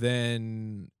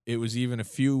then it was even a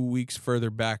few weeks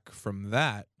further back from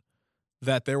that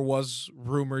there was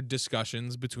rumored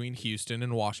discussions between Houston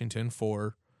and Washington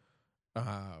for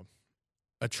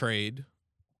a trade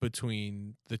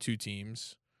between the two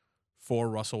teams for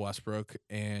Russell Westbrook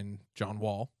and John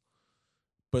Wall.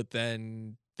 But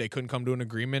then they couldn't come to an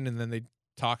agreement, and then the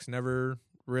talks never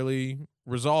really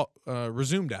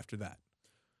resumed after that.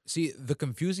 See, the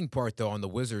confusing part, though, on the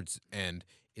Wizards' end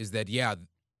is that, yeah,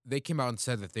 they came out and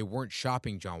said that they weren't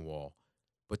shopping John Wall,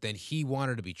 but then he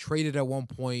wanted to be traded at one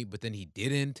point, but then he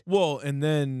didn't. Well, and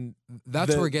then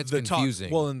that's where it gets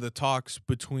confusing. In the talks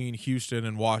between Houston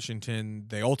and Washington,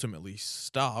 they ultimately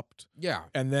stopped. Yeah.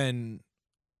 And then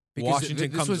because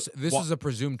Washington this was a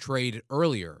presumed trade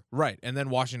earlier. Right. And then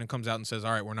Washington comes out and says,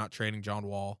 all right, we're not trading John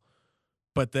Wall.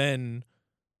 But then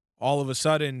all of a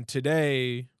sudden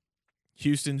today,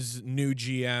 Houston's new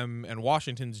GM and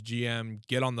Washington's GM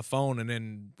get on the phone, and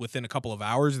then within a couple of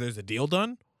hours, there's a deal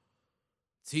done.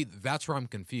 See, that's where I'm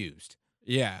confused.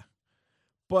 Yeah.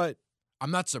 But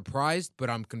I'm not surprised, but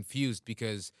I'm confused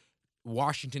because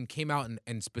Washington came out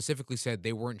and specifically said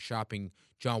they weren't shopping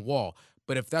John Wall.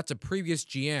 But if that's a previous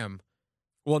GM...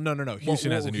 Well, no.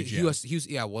 Houston has a new GM.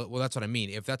 Houston, well, that's what I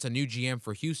mean. If that's a new GM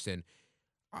for Houston,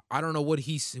 I don't know what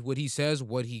he says,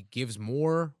 what he gives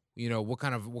more, what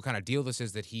kind of deal this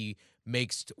is that he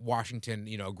makes Washington,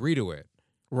 agree to it.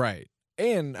 Right.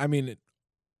 And, I mean,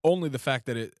 only the fact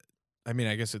that I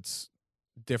guess it's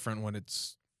different when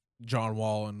it's John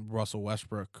Wall and Russell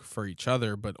Westbrook for each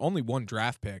other, but only one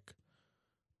draft pick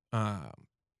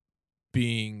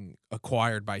being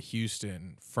acquired by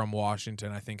Houston from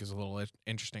Washington, I think, is a little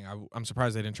interesting. I'm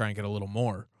surprised they didn't try and get a little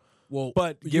more. Well,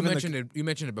 but you mentioned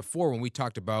it before when we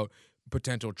talked about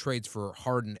potential trades for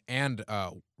Harden and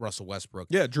Russell Westbrook.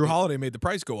 Yeah, Drew Holiday made the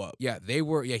price go up. Yeah, they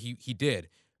were. Yeah, he did.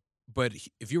 But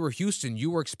if you were Houston, you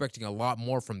were expecting a lot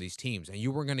more from these teams, and you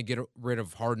weren't going to get rid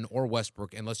of Harden or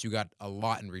Westbrook unless you got a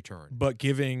lot in return. But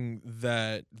giving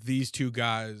that these two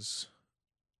guys,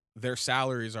 their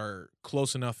salaries are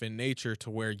close enough in nature to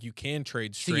where you can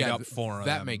trade straight up for them.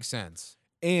 That makes sense.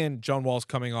 And John Wall's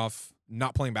coming off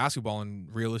not playing basketball in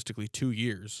realistically 2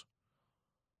 years.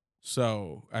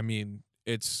 So, I mean,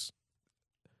 it's,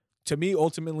 to me,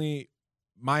 ultimately,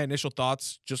 my initial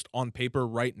thoughts just on paper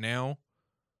right now,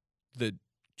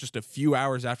 just a few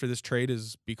hours after this trade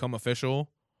has become official,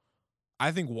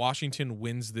 I think Washington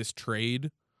wins this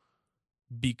trade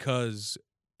because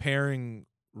pairing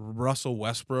Russell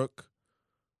Westbrook,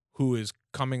 who is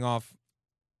coming off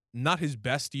not his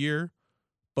best year,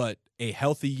 but a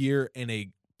healthy year and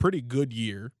a pretty good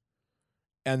year,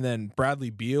 and then Bradley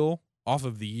Beal off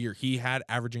of the year he had,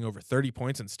 averaging over 30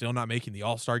 points and still not making the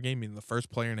All-Star game, being the first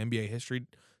player in NBA history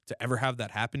to ever have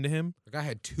that happen to him. The guy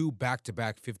had 2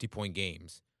 back-to-back 50-point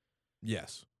games.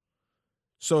 Yes.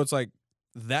 So it's like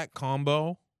that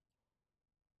combo,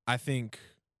 I think,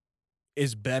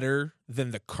 is better than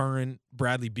the current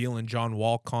Bradley Beal and John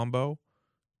Wall combo,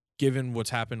 given what's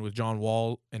happened with John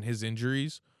Wall and his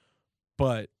injuries.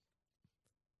 But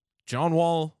John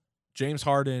Wall, James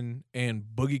Harden, and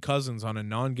Boogie Cousins on a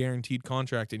non-guaranteed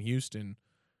contract in Houston,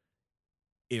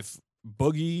 if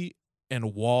Boogie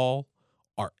and Wall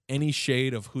are any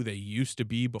shade of who they used to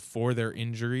be before their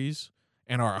injuries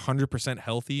and are 100%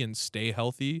 healthy and stay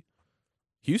healthy,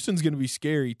 Houston's going to be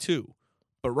scary too.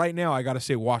 But right now, I got to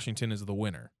say Washington is the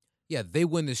winner. Yeah, they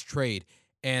win this trade,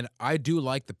 and I do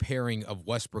like the pairing of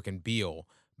Westbrook and Beal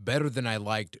better than I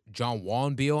liked John Wall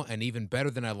and Beal, and even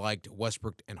better than I liked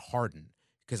Westbrook and Harden,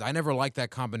 because I never liked that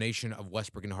combination of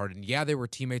Westbrook and Harden. Yeah, they were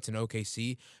teammates in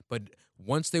OKC, but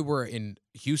once they were in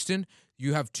Houston,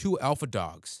 you have two alpha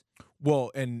dogs.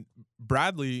 Well, and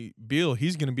Bradley Beal,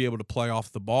 he's going to be able to play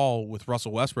off the ball with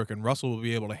Russell Westbrook, and Russell will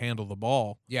be able to handle the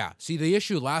ball. Yeah. See, the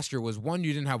issue last year was, one,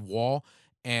 you didn't have Wall,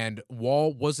 and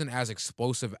Wall wasn't as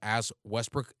explosive as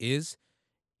Westbrook is.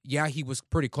 Yeah, he was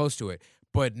pretty close to it,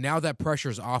 but now that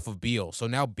pressure's off of Beal. So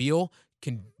now Beal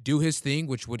can do his thing,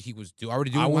 which what he was already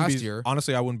doing last year.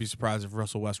 Honestly, I wouldn't be surprised if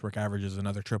Russell Westbrook averages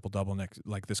another triple-double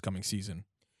this coming season.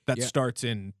 That starts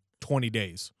in 20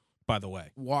 days, by the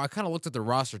way. Well, I kind of looked at the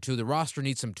roster, too. The roster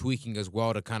needs some tweaking as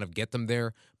well to kind of get them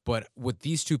there. But with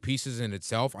these two pieces in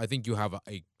itself, I think you have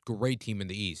a great team in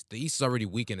the East. The East is already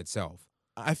weak in itself.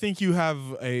 I think you have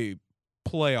a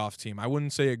playoff team. I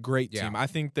wouldn't say a great team. I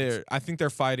think they're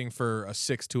fighting for a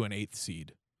 6th to an 8th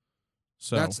seed.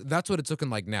 So that's what it's looking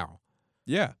like now.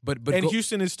 Yeah, but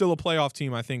Houston is still a playoff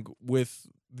team. I think with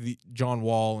the John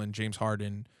Wall and James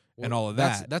Harden and all of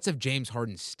that. That's if James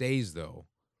Harden stays, though.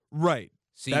 Right.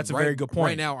 See, that's a very good point.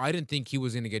 Right now, I didn't think he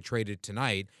was going to get traded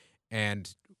tonight,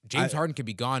 and James Harden could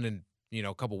be gone in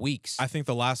a couple weeks. I think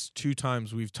the last 2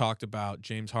 times we've talked about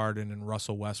James Harden and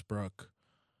Russell Westbrook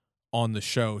on the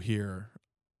show here,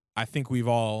 I think we've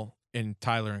all, and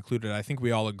Tyler included, I think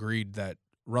we all agreed that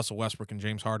Russell Westbrook and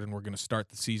James Harden were going to start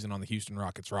the season on the Houston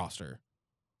Rockets roster.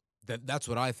 That's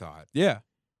what I thought. Yeah.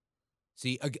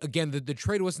 See, again, the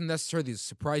trade wasn't necessarily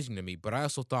surprising to me, but I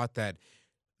also thought that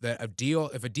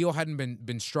if a deal hadn't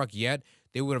been struck yet,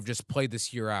 they would have just played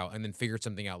this year out and then figured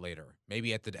something out later.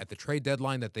 Maybe at the trade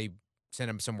deadline that they send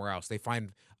him somewhere else. They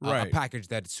find a package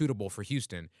that's suitable for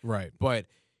Houston. Right. But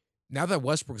now that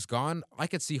Westbrook's gone, I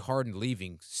could see Harden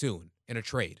leaving soon in a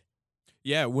trade.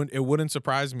 Yeah, it wouldn't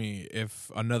surprise me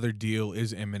if another deal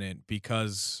is imminent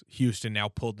because Houston now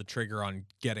pulled the trigger on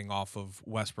getting off of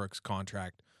Westbrook's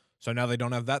contract. So now they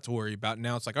don't have that to worry about.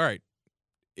 Now it's like, all right,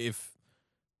 if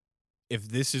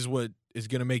this is what is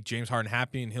going to make James Harden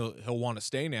happy and he'll want to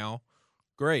stay now,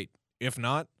 great. If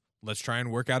not, let's try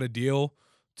and work out a deal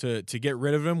to get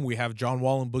rid of him. We have John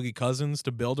Wall and Boogie Cousins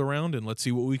to build around, and let's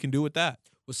see what we can do with that.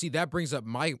 Well, see, that brings up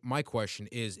my question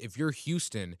is, if you're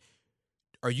Houston,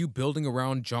 are you building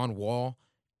around John Wall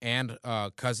and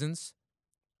Cousins?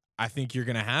 I think you're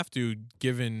going to have to,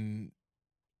 given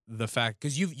the fact,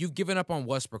 because you've given up on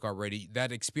Westbrook already.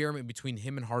 That experiment between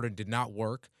him and Harden did not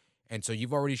work, and so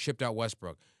you've already shipped out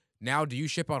Westbrook. Now, do you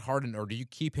ship out Harden or do you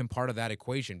keep him part of that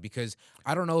equation? Because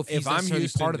I don't know if he's necessarily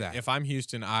part of that. If I'm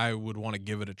Houston, I would want to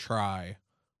give it a try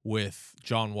with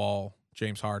John Wall,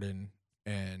 James Harden,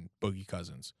 and Boogie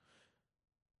Cousins.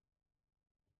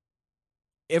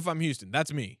 If I'm Houston,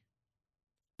 that's me.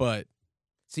 But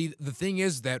see, the thing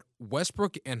is that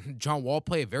Westbrook and John Wall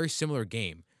play a very similar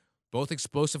game. Both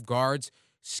explosive guards,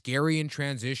 scary in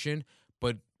transition,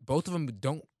 but both of them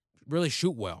don't really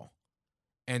shoot well.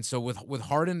 And so with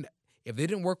Harden, if they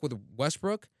didn't work with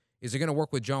Westbrook, is it going to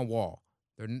work with John Wall?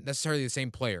 They're necessarily the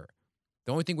same player.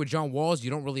 The only thing with John Wall is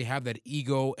you don't really have that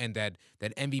ego and that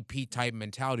MVP type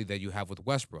mentality that you have with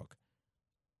Westbrook.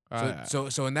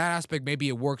 So in that aspect, maybe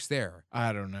it works there.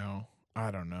 I don't know.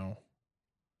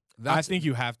 I think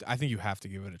you have to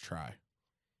give it a try.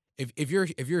 If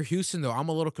you're Houston, though, I'm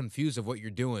a little confused of what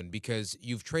you're doing because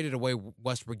you've traded away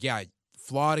Westbrook. Yeah,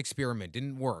 flawed experiment,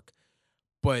 didn't work.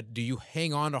 But do you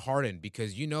hang on to Harden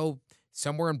because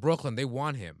somewhere in Brooklyn they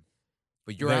want him,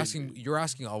 but you're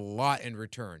asking a lot in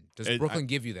return. Does Brooklyn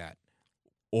give you that,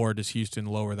 or does Houston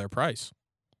lower their price?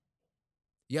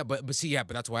 Yeah, but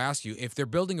that's why I asked you. If they're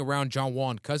building around John Wall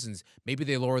and Cousins, maybe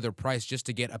they lower their price just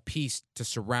to get a piece to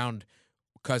surround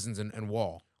Cousins and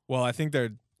Wall. Well, I think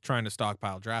they're trying to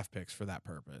stockpile draft picks for that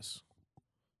purpose.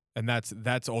 And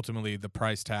that's ultimately the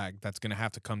price tag that's going to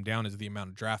have to come down is the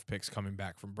amount of draft picks coming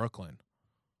back from Brooklyn.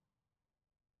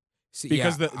 See,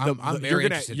 because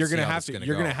you're going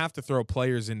to have to throw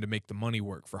players in to make the money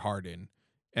work for Harden.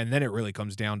 And then it really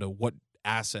comes down to what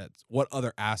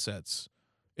other assets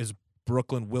is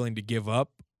Brooklyn willing to give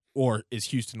up, or is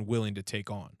Houston willing to take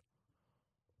on?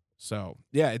 So,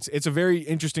 yeah, it's a very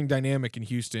interesting dynamic in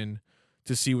Houston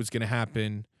to see what's going to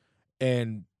happen.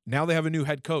 And now they have a new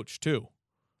head coach, too.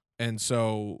 And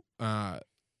so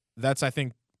that's, I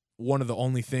think, one of the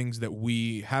only things that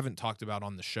we haven't talked about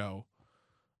on the show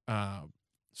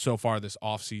so far this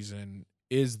offseason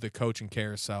is the coaching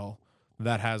carousel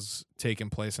that has taken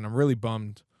place. And I'm really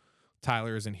bummed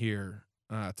Tyler isn't here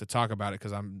to talk about it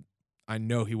because I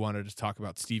know he wanted to talk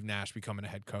about Steve Nash becoming a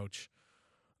head coach.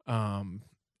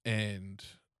 And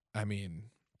I mean,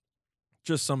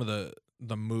 just some of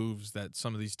the moves that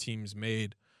some of these teams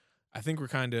made, I think were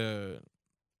kind of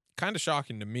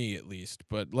shocking to me at least.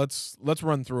 But let's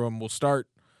run through them. We'll start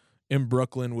in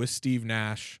Brooklyn with Steve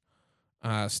Nash.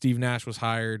 Steve Nash was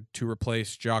hired to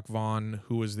replace Jacques Vaughn,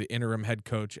 who was the interim head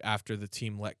coach after the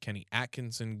team let Kenny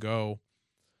Atkinson go.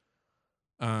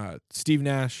 Steve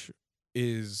Nash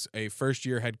is a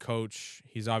first-year head coach.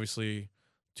 He's obviously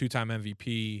two-time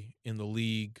MVP in the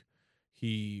league.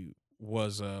 He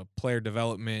was a player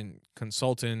development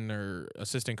consultant or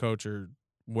assistant coach or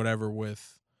whatever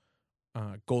with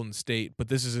Golden State, but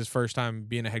this is his first time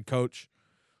being a head coach.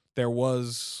 There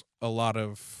was a lot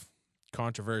of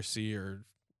controversy or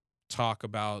talk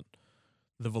about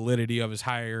the validity of his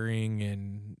hiring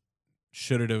and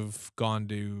should it have gone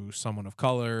to someone of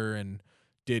color, and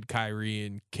did Kyrie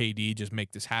and KD just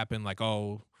make this happen? Like,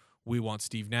 oh, we want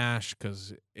Steve Nash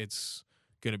because it's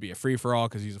going to be a free-for-all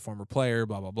because he's a former player,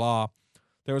 blah, blah, blah.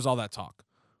 There was all that talk.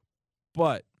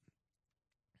 But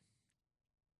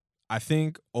I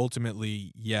think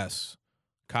ultimately, yes,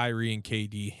 Kyrie and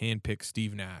KD handpicked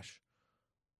Steve Nash.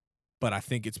 But I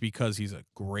think it's because he's a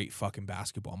great fucking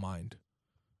basketball mind.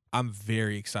 I'm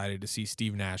very excited to see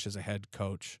Steve Nash as a head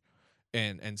coach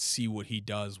and see what he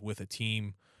does with a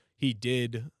team. He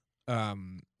did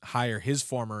hire his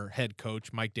former head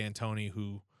coach, Mike D'Antoni,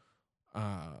 who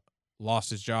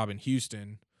lost his job in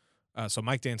Houston. So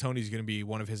Mike D'Antoni is going to be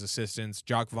one of his assistants.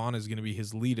 Jacques Vaughn is going to be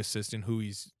his lead assistant, who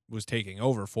was taking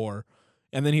over for.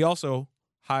 And then he also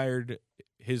hired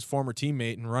his former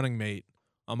teammate and running mate,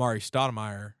 Amari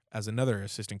Stoudemire, as another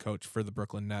assistant coach for the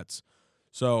Brooklyn Nets.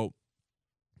 So,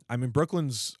 I mean,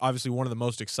 Brooklyn's obviously one of the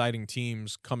most exciting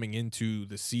teams coming into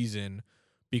the season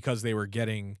because they were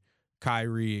getting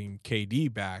Kyrie and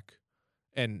KD back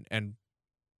and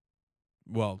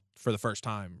well, for the first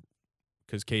time,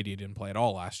 because KD didn't play at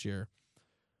all last year.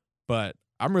 But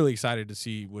I'm really excited to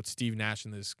see what Steve Nash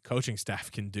and this coaching staff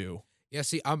can do. Yeah,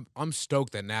 see, I'm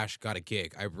stoked that Nash got a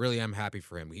gig. I really am happy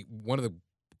for him. One of the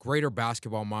greater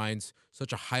basketball minds,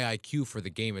 such a high IQ for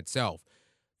the game itself.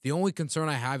 The only concern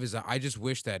I have is that I just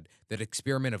wish that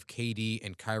experiment of KD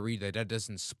and Kyrie, that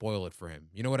doesn't spoil it for him.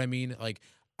 You know what I mean? Like,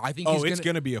 I think it's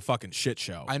gonna be a fucking shit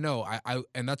show. I know.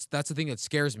 And that's the thing that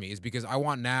scares me, is because I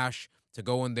want Nash to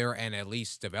go in there and at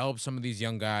least develop some of these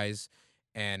young guys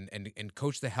and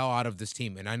coach the hell out of this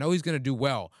team. And I know he's gonna do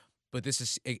well, but this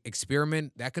is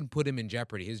experiment that can put him in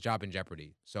jeopardy, his job in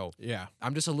jeopardy. So yeah,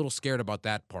 I'm just a little scared about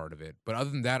that part of it. But other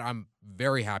than that, I'm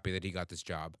very happy that he got this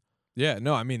job. Yeah,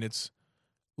 no, I mean, it's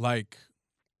like,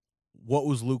 what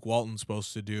was Luke Walton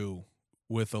supposed to do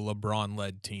with a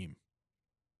LeBron-led team?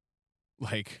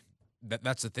 Like,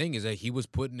 that's the thing, is that he was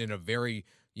put in a very,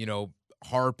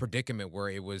 hard predicament where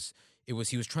he was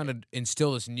trying to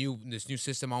instill this new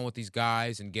system on with these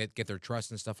guys and get their trust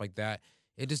and stuff like that.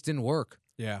 It just didn't work.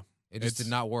 Yeah. It just did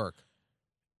not work.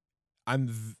 I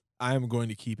am going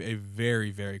to keep a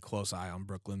very, very close eye on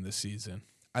Brooklyn this season.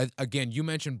 Again, you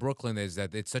mentioned Brooklyn, is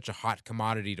that it's such a hot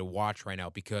commodity to watch right now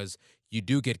because you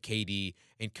do get KD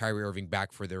and Kyrie Irving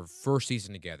back for their first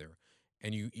season together,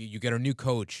 and you get a new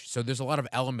coach. So there's a lot of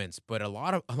elements, but a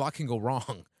lot can go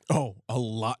wrong. Oh, a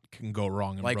lot can go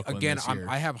wrong in Brooklyn again, this year.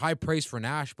 I have high praise for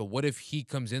Nash, but what if he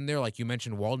comes in there, like you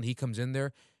mentioned, Walton? He comes in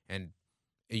there and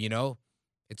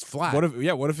it's flat.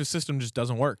 What if his system just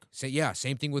doesn't work?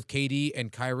 Same thing with KD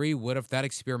and Kyrie. What if that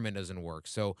experiment doesn't work?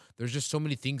 So there's just so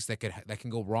many things that can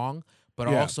go wrong, but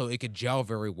also it could gel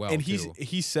very well. And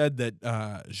he said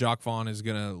that Jacques Vaughn is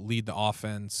going to lead the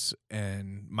offense,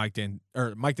 and Mike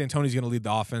D'Antoni is going to lead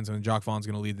the offense, and Jacques Vaughn's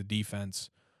going to lead the defense.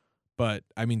 But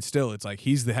I mean, still, it's like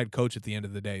he's the head coach at the end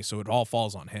of the day, so it all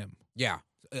falls on him. Yeah.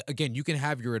 Again, you can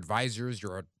have your advisors,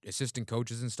 your assistant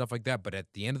coaches, and stuff like that, but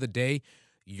at the end of the day,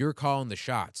 you're calling the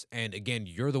shots. And again,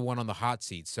 you're the one on the hot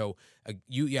seat. So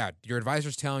your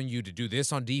advisor's telling you to do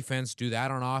this on defense, do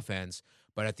that on offense.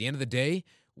 But at the end of the day,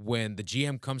 when the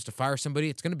GM comes to fire somebody,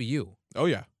 it's going to be you. Oh,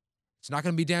 yeah. It's not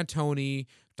going to be D'Antoni.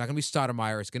 It's not going to be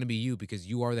Stoudemire. It's going to be you because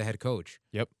you are the head coach.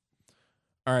 Yep.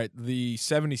 All right. The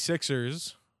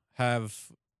 76ers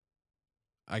have,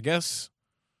 I guess,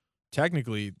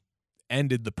 technically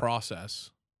ended the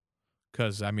process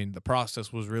because, I mean, the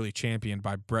process was really championed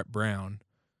by Brett Brown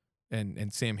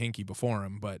and Sam Hinkie before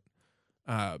him, but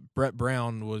Brett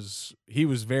Brown was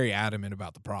very adamant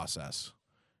about the process,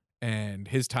 and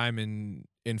his time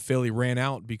in Philly ran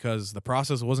out because the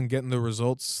process wasn't getting the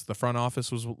results the front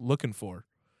office was looking for,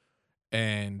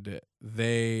 and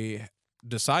they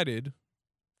decided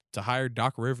to hire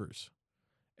Doc Rivers,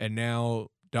 and now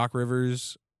Doc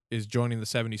Rivers is joining the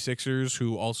 76ers,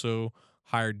 who also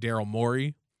hired Daryl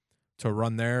Morey to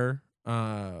run their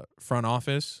front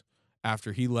office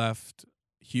after he left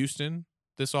Houston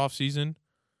this offseason.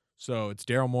 So it's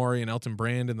Daryl Morey and Elton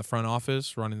Brand in the front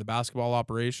office running the basketball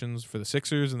operations for the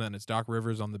Sixers, and then it's Doc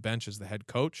Rivers on the bench as the head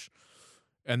coach.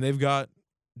 And they've got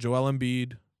Joel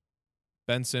Embiid,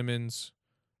 Ben Simmons,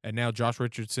 and now Josh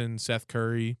Richardson, Seth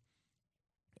Curry,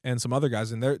 and some other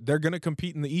guys, and they're going to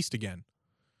compete in the East again.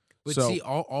 But So- see,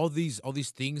 all these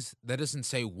things, that doesn't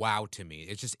say wow to me.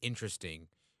 It's just interesting.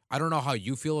 I don't know how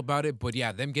you feel about it, but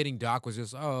yeah, them getting Doc was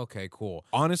just, oh, okay, cool.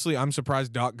 Honestly, I'm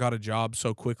surprised Doc got a job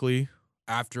so quickly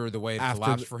After the way it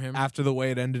collapsed for him. after the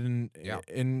way it ended Yeah.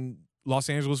 in Los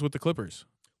Angeles with the Clippers.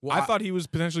 Well, I thought he was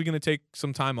potentially going to take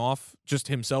some time off, just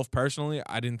himself personally.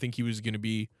 I didn't think he was going to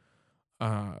be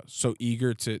so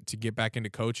eager to get back into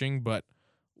coaching. But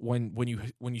when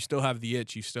you still have the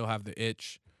itch, you still have the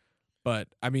itch. But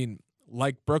I mean,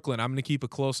 like Brooklyn, I'm going to keep a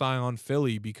close eye on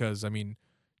Philly because I mean,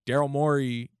 Daryl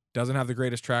Morey doesn't have the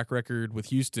greatest track record with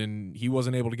Houston. He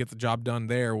wasn't able to get the job done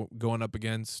there, going up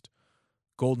against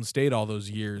Golden State all those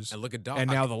years. and look at Doc. And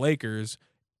now the Lakers,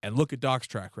 and look at Doc's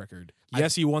track record.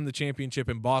 Yes, he won the championship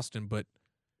in Boston, but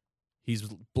he's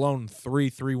blown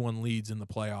 3-3-1 leads in the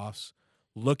playoffs.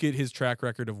 Look at his track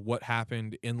record of what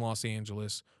happened in Los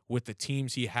Angeles with the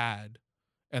teams he had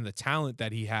and the talent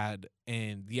that he had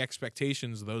and the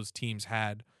expectations those teams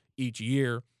had each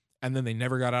year, and then they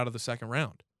never got out of the second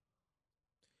round.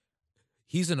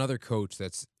 He's another coach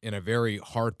that's in a very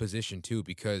hard position too,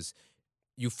 because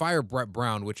you fire Brett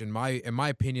Brown, which in my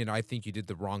opinion, I think you did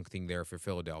the wrong thing there for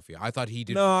Philadelphia. I thought he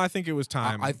did. No, I think it was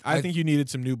time. I think you needed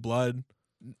some new blood.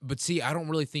 But see, I don't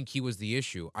really think he was the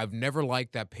issue. I've never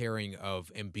liked that pairing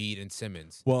of Embiid and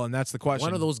Simmons. Well, and that's the question.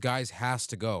 One of those guys has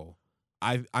to go.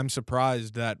 I'm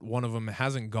surprised that one of them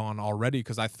hasn't gone already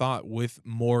because I thought with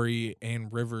Morey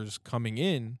and Rivers coming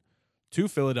in to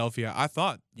Philadelphia, I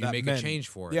thought You that make meant, a change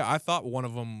for it. Yeah, I thought one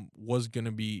of them was going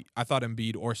to be – I thought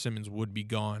Embiid or Simmons would be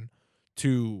gone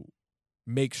to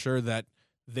make sure that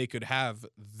they could have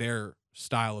their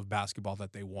style of basketball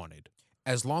that they wanted.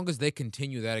 As long as they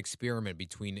continue that experiment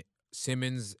between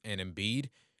Simmons and Embiid,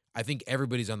 I think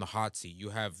everybody's on the hot seat. You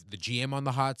have the GM on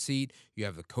the hot seat. You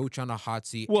have the coach on the hot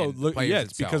seat. Well, and the look, players yeah,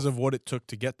 it's itself. because of what it took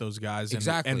to get those guys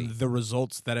Exactly. and the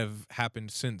results that have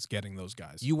happened since getting those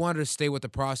guys. You wanted to stay with the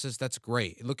process. That's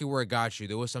great. Look at where it got you.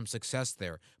 There was some success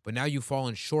there, but now you've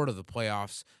fallen short of the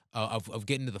playoffs of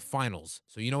getting to the finals.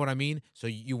 So you know what I mean? So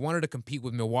you wanted to compete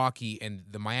with Milwaukee and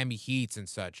the Miami Heats and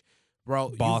such. Bro,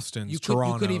 Boston's, you couldn't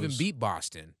even Toronto's. beat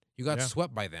Boston. You got Yeah.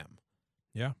 swept by them.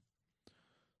 Yeah.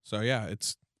 So, yeah,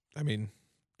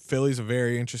 Philly's a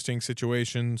very interesting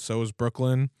situation. So is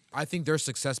Brooklyn. I think their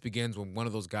success begins when one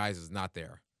of those guys is not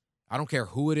there. I don't care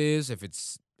who it is, if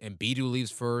it's Embiid who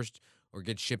leaves first or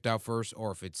gets shipped out first,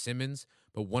 or if it's Simmons,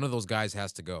 but one of those guys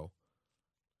has to go.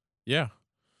 Yeah.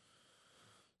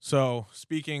 So,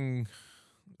 speaking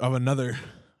of another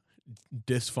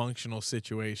dysfunctional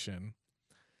situation,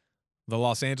 the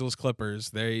Los Angeles Clippers,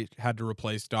 they had to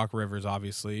replace Doc Rivers,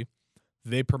 obviously.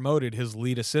 They promoted his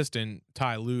lead assistant,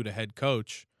 Ty Lue, to head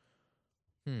coach.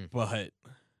 But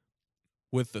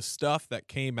with the stuff that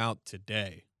came out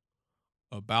today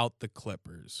about the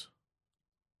Clippers,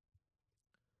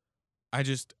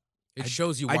 It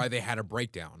shows you why they had a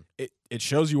breakdown. it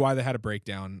shows you why they had a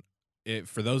breakdown.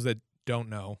 For those that don't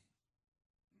know,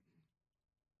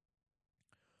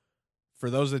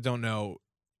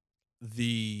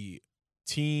 the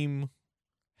team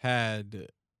had,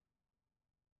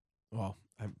 well,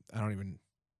 I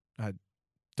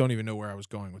don't even know where I was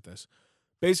going with this.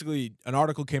 Basically, an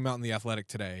article came out in The Athletic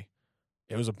today.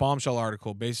 It was a bombshell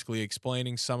article basically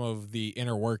explaining some of the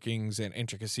inner workings and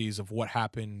intricacies of what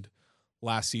happened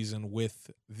last season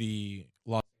with the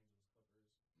Los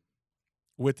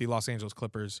Angeles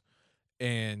Clippers.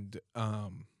 And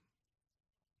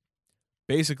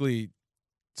basically,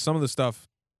 some of the stuff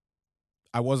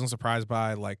I wasn't surprised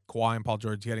by, like Kawhi and Paul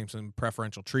George getting some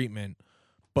preferential treatment,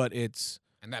 but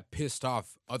And that pissed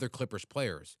off other Clippers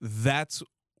players. That's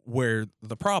where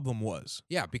the problem was.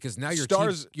 Yeah, because now your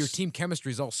team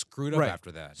chemistry is all screwed up Right.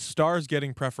 after that. Stars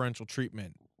getting preferential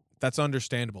treatment, that's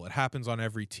understandable. It happens on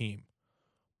every team.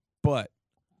 But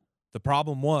the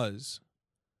problem was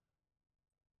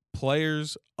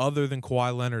players other than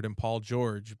Kawhi Leonard and Paul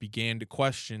George began to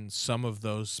question some of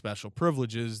those special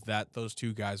privileges that those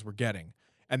two guys were getting.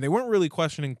 And they weren't really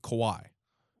questioning Kawhi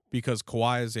because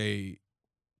Kawhi is a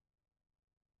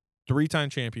 3-time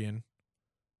champion,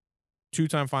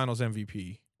 2-time finals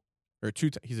MVP,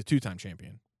 he's a 2-time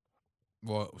champion.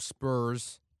 Well,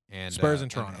 Spurs and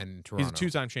Toronto. And He's a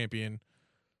 2-time champion,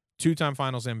 2-time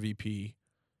finals MVP,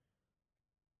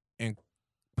 and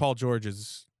Paul George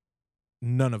is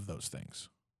none of those things.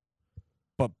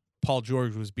 Paul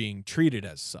George was being treated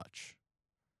as such.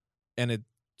 And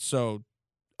so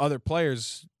other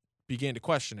players began to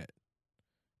question it.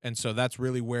 And so that's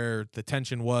really where the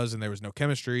tension was, and there was no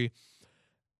chemistry.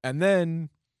 And then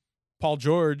Paul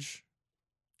George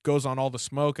goes on All the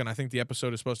Smoke, and I think the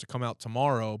episode is supposed to come out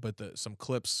tomorrow, but some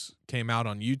clips came out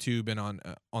on YouTube and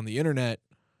on the internet.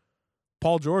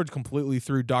 Paul George completely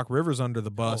threw Doc Rivers under the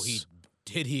bus.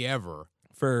 Did he ever?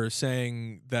 For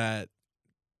saying that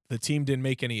the team didn't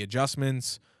make any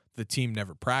adjustments, the team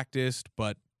never practiced,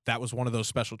 but that was one of those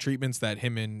special treatments that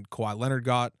him and Kawhi Leonard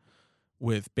got,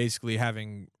 with basically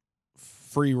having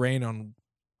free reign on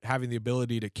having the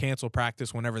ability to cancel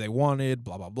practice whenever they wanted,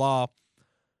 blah, blah, blah.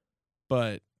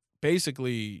 But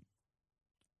basically,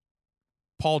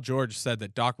 Paul George said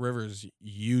that Doc Rivers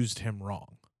used him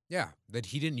wrong. Yeah, that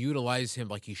he didn't utilize him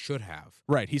like he should have.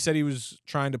 Right. He said he was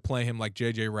trying to play him like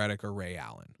J.J. Redick or Ray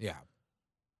Allen. Yeah.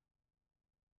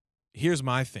 Here's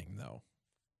my thing, though.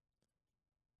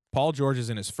 Paul George is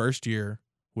in his first year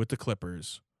with the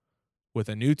Clippers, with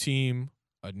a new team,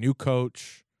 a new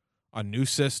coach, a new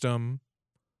system.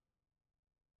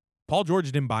 Paul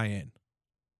George didn't buy in.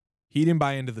 He didn't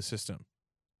buy into the system.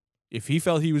 If he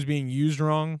felt he was being used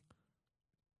wrong,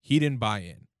 he didn't buy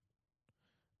in.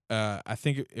 I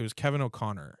think it was Kevin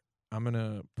O'Connor. I'm going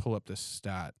to pull up this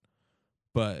stat.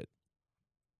 But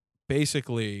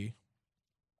basically,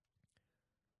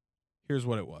 here's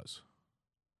what it was.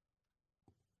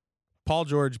 Paul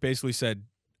George basically said,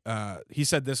 he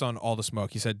said this on All the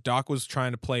Smoke. He said, Doc was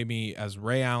trying to play me as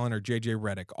Ray Allen or J.J.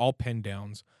 Redick, all pin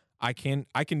downs. I can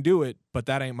do it, but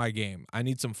that ain't my game. I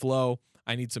need some flow.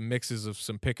 I need some mixes of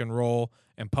some pick and roll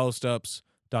and post ups, ...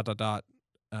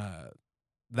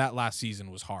 That last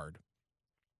season was hard.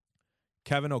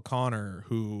 Kevin O'Connor,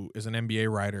 who is an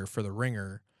NBA writer for The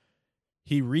Ringer,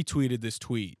 he retweeted this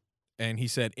tweet, and he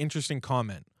said, interesting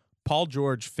comment. Paul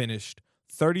George finished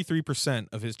 33%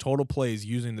 of his total plays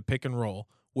using the pick and roll,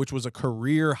 which was a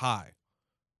career high.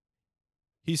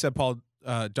 He said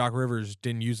Doc Rivers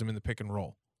didn't use him in the pick and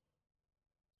roll.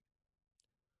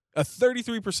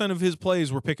 33% of his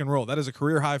plays were pick and roll. That is a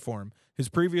career high for him. His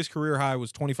previous career high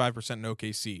was 25% in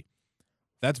OKC.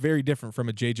 That's very different from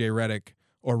a J.J. Redick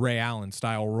or Ray Allen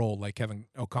style role like Kevin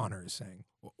O'Connor is saying.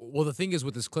 Well, the thing is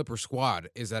with this Clipper squad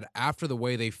is that after the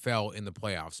way they fell in the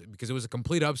playoffs, because it was a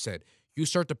complete upset, you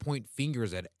start to point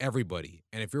fingers at everybody.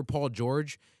 And if you're Paul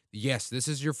George, yes, this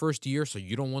is your first year, so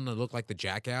you don't want to look like the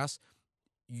jackass.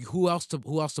 Who else to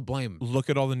blame? Look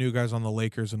at all the new guys on the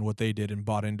Lakers and what they did and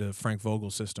bought into Frank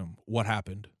Vogel's system. What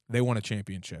happened? They won a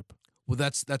championship. Well,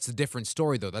 that's a different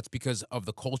story, though. That's because of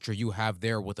the culture you have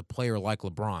there with a player like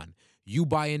LeBron. You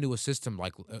buy into a system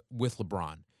like with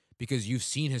LeBron because you've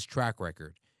seen his track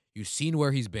record. You've seen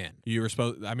where he's been.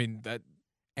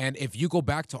 And if you go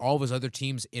back to all of his other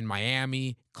teams in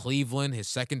Miami, Cleveland, his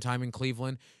second time in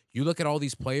Cleveland, you look at all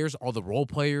these players, all the role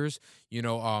players,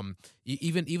 even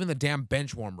the damn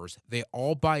bench warmers, they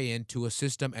all buy into a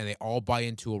system and they all buy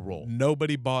into a role.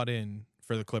 Nobody bought in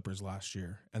for the Clippers last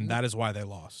year, and that is why they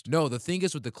lost. No, the thing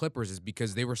is with the Clippers is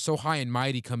because they were so high and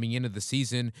mighty coming into the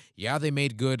season. Yeah, they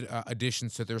made good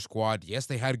additions to their squad. Yes,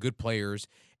 they had good players,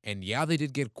 and yeah, they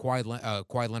did get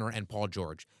Kawhi Leonard and Paul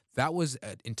George. That was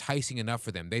enticing enough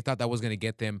for them. They thought that was going to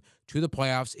get them to the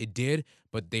playoffs. It did,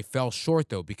 but they fell short,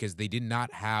 though, because they did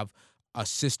not have a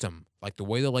system like the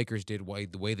way the Lakers did,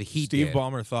 the way the Heat did. Steve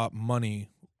Ballmer thought money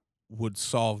would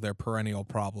solve their perennial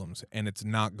problems, and it's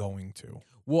not going to.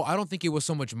 Well, I don't think it was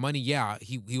so much money. Yeah,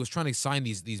 he was trying to sign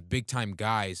these big-time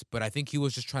guys, but I think he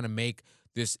was just trying to make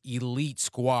this elite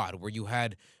squad where you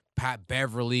had Pat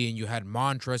Beverly and you had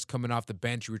Montrezl coming off the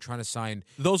bench. You were trying to sign.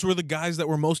 Those were the guys that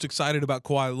were most excited about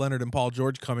Kawhi Leonard and Paul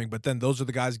George coming, but then those are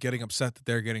the guys getting upset that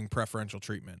they're getting preferential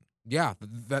treatment. Yeah,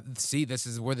 this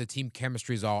is where the team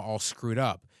chemistry is all screwed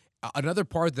up. Another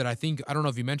part that I don't know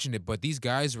if you mentioned it, but these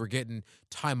guys were getting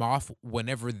time off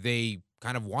whenever they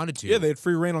kind of wanted to. Yeah, they had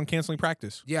free reign on canceling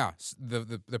practice. Yeah,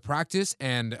 the practice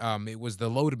and it was the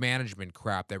load management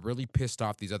crap that really pissed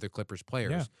off these other Clippers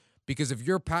players. Yeah. Because if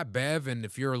you're Pat Bev and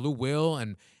if you're Lou Will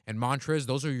and Montrezl,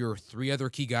 those are your three other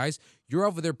key guys. You're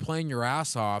over there playing your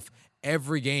ass off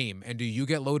every game, and do you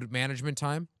get load management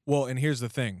time? Well, and here's the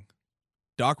thing.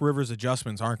 Doc Rivers'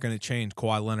 adjustments aren't going to change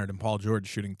Kawhi Leonard and Paul George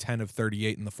shooting 10 of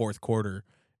 38 in the fourth quarter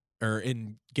or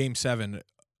in Game 7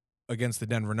 against the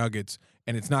Denver Nuggets,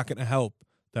 and it's not going to help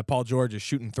that Paul George is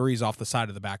shooting threes off the side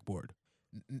of the backboard.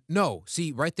 No,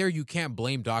 see, right there you can't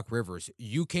blame Doc Rivers.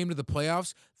 You came to the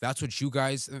playoffs. That's what you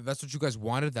guys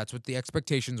wanted. That's what the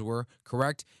expectations were,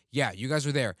 correct? Yeah, you guys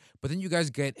are there. But then you guys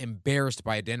get embarrassed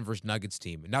by a Denver's Nuggets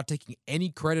team, not taking any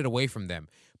credit away from them.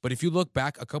 But if you look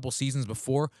back a couple seasons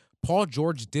before, Paul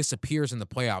George disappears in the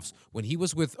playoffs. When he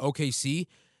was with OKC,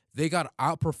 they got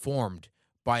outperformed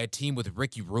by a team with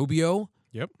Ricky Rubio,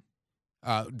 Yep.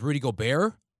 Rudy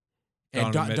Gobert,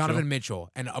 and Donovan Mitchell,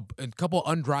 and a couple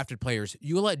undrafted players.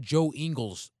 You let Joe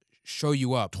Ingles show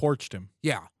you up. Torched him.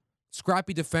 Yeah.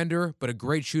 Scrappy defender, but a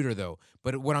great shooter, though.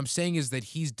 But what I'm saying is that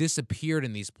he's disappeared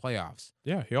in these playoffs.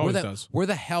 Yeah, he always does. Where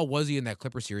the hell was he in that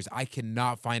Clipper series? I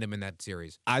cannot find him in that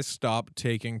series. I stopped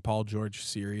taking Paul George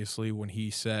seriously when he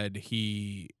said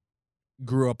he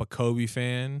grew up a Kobe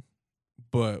fan,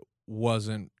 but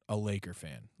wasn't a Laker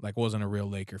fan. Like, wasn't a real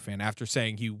Laker fan after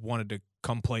saying he wanted to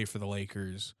come play for the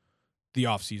Lakers the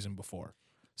offseason before.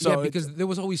 So yeah, because there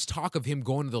was always talk of him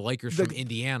going to the Lakers from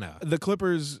Indiana. The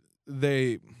Clippers,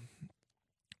 they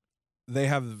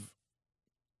have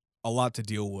a lot to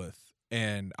deal with,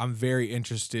 and I'm very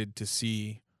interested to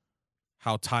see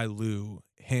how Ty Lue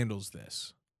handles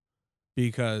this,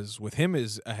 because with him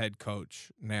as a head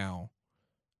coach now,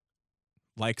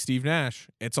 like Steve Nash,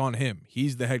 it's on him.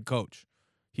 He's the head coach.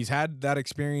 He's had that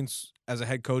experience as a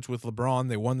head coach with LeBron.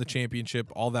 They won the championship.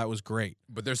 All that was great.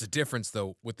 But there's a difference,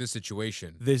 though, with this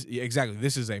situation. This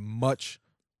is a much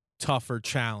tougher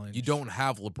challenge. You don't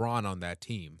have LeBron on that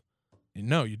team.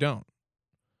 No, you don't.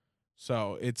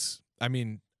 So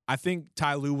I think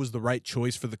Ty Lue was the right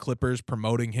choice for the Clippers,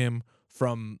 promoting him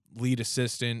from lead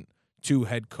assistant to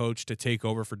head coach to take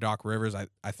over for Doc Rivers.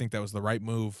 I think that was the right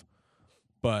move,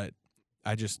 but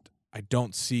I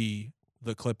don't see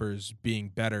the Clippers being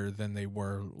better than they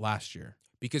were last year.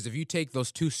 Because if you take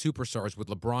those two superstars with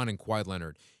LeBron and Kawhi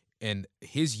Leonard, and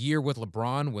his year with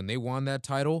LeBron when they won that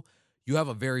title, you have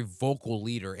a very vocal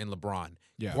leader in LeBron.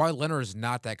 Yeah. Kawhi Leonard is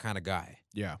not that kind of guy.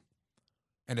 Yeah.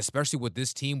 And especially with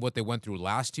this team, what they went through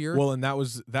last year. Well, and that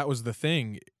was the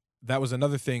thing. That was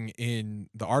another thing in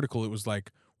the article. It was like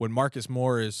when Marcus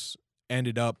Morris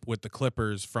ended up with the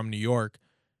Clippers from New York,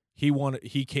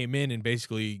 he came in and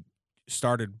basically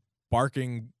started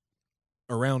barking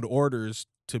around orders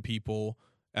to people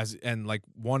and like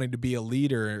wanting to be a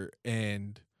leader,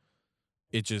 and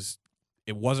it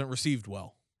wasn't received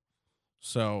well.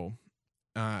 So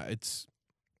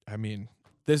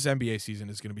this NBA season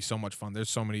is going to be so much fun. There's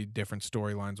so many different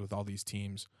storylines with all these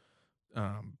teams.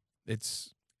 To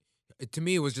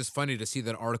me, it was just funny to see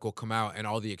that article come out and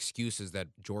all the excuses that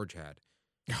George had.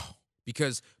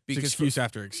 Because excuse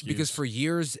after excuse. Because for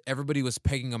years everybody was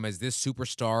pegging him as this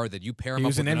superstar that you pair him he up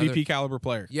was with an another. MVP caliber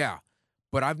player. Yeah,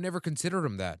 but I've never considered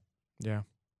him that. Yeah,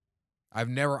 I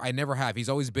never have. He's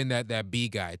always been that B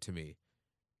guy to me.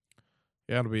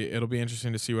 Yeah, it'll be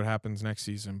interesting to see what happens next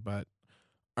season. But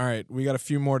all right, we got a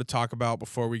few more to talk about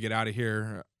before we get out of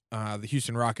here. The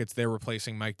Houston Rockets, they're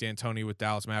replacing Mike D'Antoni with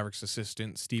Dallas Mavericks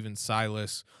assistant Steven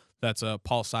Silas. That's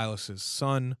Paul Silas's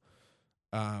son.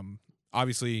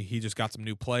 Obviously, he just got a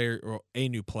new player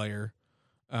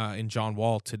in John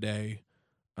Wall today.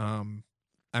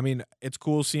 It's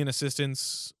cool seeing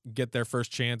assistants get their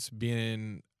first chance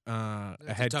being a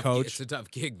head coach. It's a tough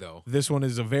gig, though. This one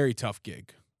is a very tough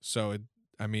gig. So,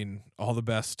 all the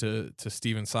best to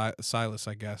Steven Silas,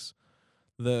 I guess.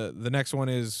 The next one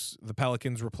is the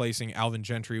Pelicans replacing Alvin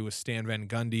Gentry with Stan Van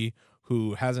Gundy,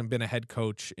 who hasn't been a head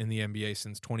coach in the NBA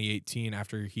since 2018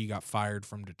 after he got fired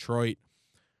from Detroit.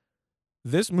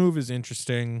 This move is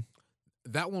interesting.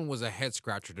 That one was a head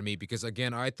scratcher to me because,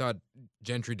 again, I thought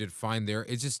Gentry did fine there.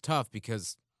 It's just tough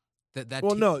because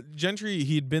Gentry,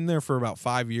 he'd been there for about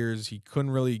 5 years. He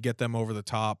couldn't really get them over the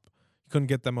top. He couldn't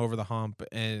get them over the hump.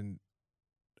 And,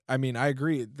 I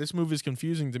agree. This move is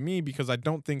confusing to me because I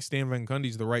don't think Stan Van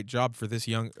Gundy's the right guy for this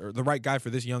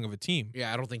young of a team.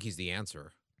 Yeah, I don't think he's the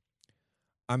answer.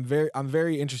 I'm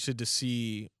very interested to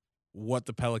see what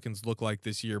the Pelicans look like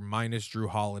this year minus Drew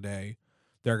Holiday.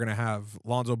 They're going to have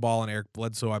Lonzo Ball and Eric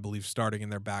Bledsoe, I believe, starting in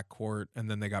their backcourt, and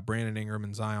then they got Brandon Ingram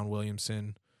and Zion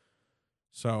Williamson.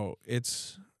 So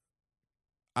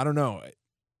I don't know.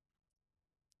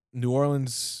 New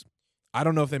Orleans, I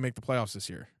don't know if they make the playoffs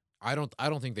this year. I don't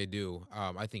think they do.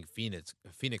 I think Phoenix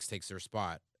takes their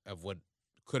spot of what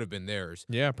could have been theirs.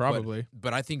 Yeah, probably.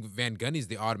 But I think Van Gundy's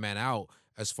the odd man out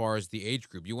as far as the age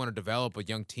group. You want to develop a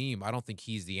young team. I don't think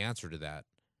he's the answer to that.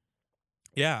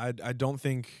 Yeah, I don't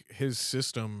think his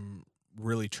system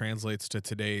really translates to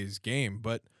today's game.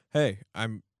 But, hey,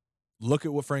 look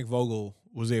at what Frank Vogel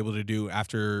was able to do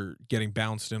after getting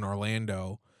bounced in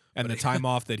Orlando and the time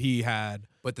off that he had.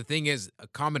 But the thing is, a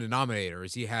common denominator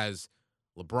is he has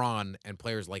LeBron and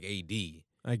players like AD.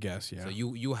 I guess, yeah. So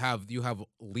you have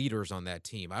leaders on that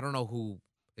team. I don't know who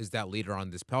is that leader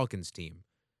on this Pelicans team.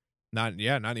 Not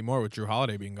anymore with Drew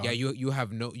Holiday being gone. Yeah, you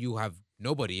have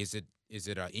nobody. Is it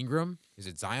Ingram? Is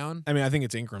it Zion? I think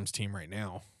it's Ingram's team right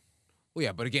now. Well,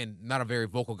 yeah, but again, not a very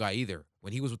vocal guy either.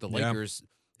 When he was with the Yeah. Lakers,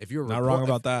 if you're a Not wrong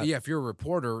about that. Yeah, if you're a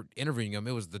reporter interviewing him,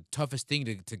 it was the toughest thing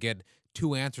to get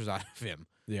 2 answers out of him.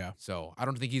 Yeah. So I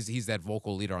don't think he's that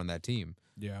vocal leader on that team.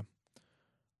 Yeah.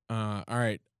 All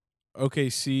right.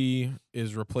 OKC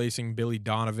is replacing Billy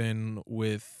Donovan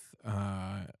with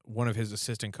one of his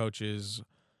assistant coaches.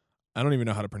 I don't even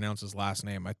know how to pronounce his last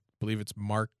name. I believe it's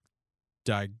Mark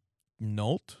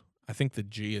Daignault. I think the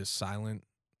G is silent.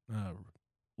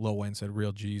 Lil Wayne said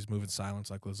real G's moving silence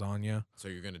like lasagna. So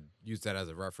you're gonna use that as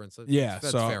a reference? Yeah,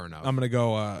 that's so fair enough. I'm going to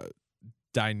go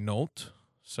Daignault.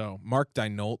 So Mark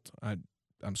Daignault.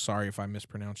 I'm sorry if I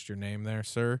mispronounced your name there,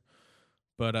 sir.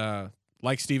 But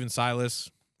like Steven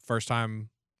Silas, first time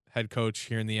head coach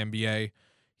here in the NBA,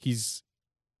 he's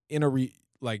in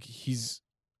he's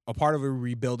a part of a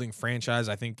rebuilding franchise.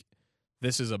 I think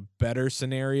this is a better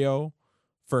scenario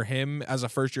for him as a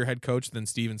first-year head coach than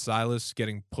Steven Silas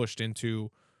getting pushed into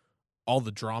all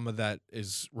the drama that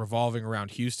is revolving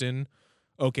around Houston.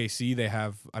 OKC, they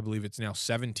have, I believe it's now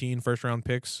 17 first-round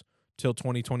picks till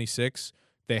 2026.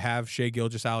 They have Shai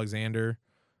Gilgeous-Alexander.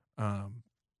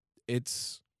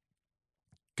 It's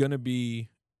going to be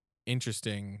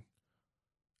interesting.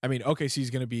 I mean, OKC is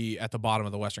going to be at the bottom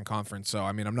of the Western Conference, so,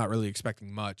 I mean, I'm not really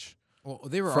expecting much. Well,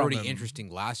 they were from already them. interesting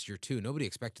last year, too. Nobody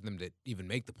expected them to even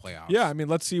make the playoffs. Yeah, I mean,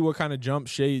 let's see what kind of jump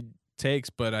Shea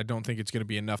takes, but I don't think it's going to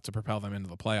be enough to propel them into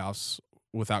the playoffs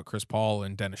without Chris Paul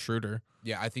and Dennis Schroeder.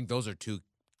 Yeah, I think those are 2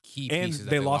 key And pieces.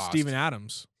 they that lost Steven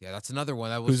Adams, Yeah, that's another one.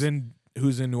 That was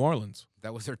who's in New Orleans.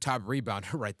 That was their top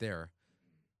rebounder right there.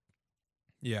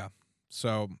 Yeah.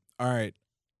 So, all right.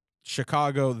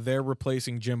 Chicago, they're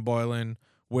replacing Jim Boylan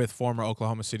with former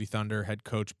Oklahoma City Thunder head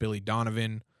coach Billy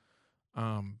Donovan.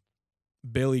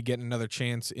 Billy getting another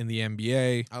chance in the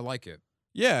NBA. I like it.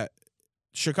 Yeah.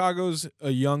 Chicago's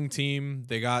a young team.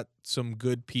 They got some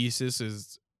good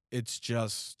pieces. It's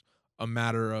just a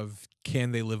matter of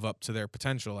can they live up to their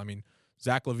potential. I mean,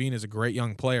 Zach LaVine is a great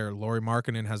young player. Lauri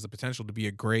Markkanen has the potential to be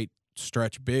a great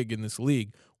stretch big in this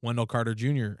league. Wendell Carter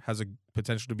Jr. has a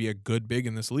potential to be a good big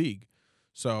in this league.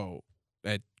 So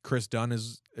Chris Dunn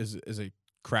is a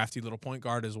crafty little point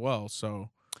guard as well. So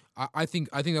I think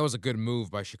that was a good move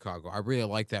by Chicago. I really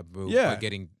like that move Yeah. by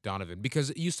getting Donovan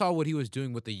because you saw what he was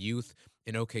doing with the youth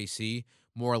in OKC,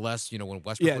 more or less. When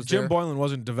Westbrook was Jim there. Boylan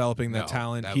wasn't developing that No,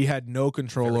 talent. that He was had no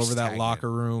control very over that stagnant.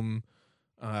 locker room.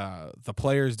 The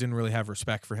players didn't really have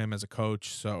respect for him as a coach.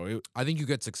 So I think you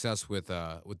get success with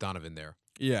Donovan there.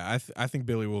 yeah, I think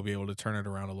Billy will be able to turn it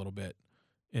around a little bit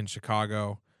in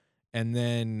Chicago. And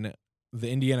then the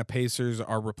Indiana Pacers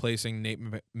are replacing Nate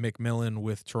McMillan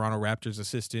with Toronto Raptors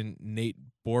assistant Nate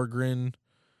Borgren,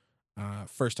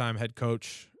 first-time head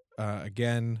coach.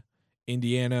 Again,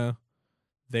 Indiana,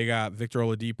 they got Victor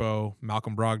Oladipo,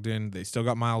 Malcolm Brogdon. They still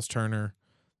got Miles Turner.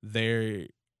 They,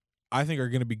 I think, are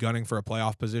going to be gunning for a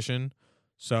playoff position.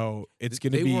 So it's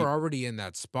going to be. They were already in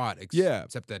that spot, Yeah.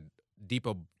 except that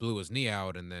Depot blew his knee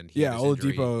out, and then he had his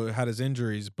injury. Oladipo had his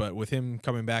injuries, but with him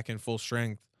coming back in full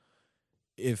strength,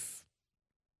 if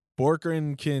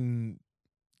Borgren can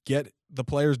get the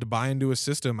players to buy into his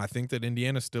system, I think that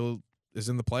Indiana still is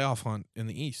in the playoff hunt in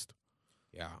the East.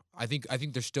 Yeah, I think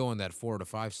they're still in that 4 to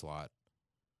 5 slot.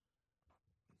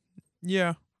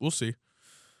 Yeah, we'll see.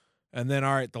 And then,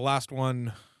 all right, the last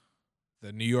one,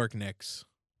 the New York Knicks.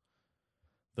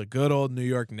 The good old New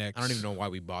York Knicks. I don't even know why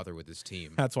we bother with this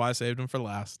team. That's why I saved him for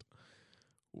last.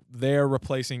 They're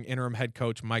replacing interim head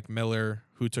coach Mike Miller,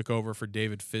 who took over for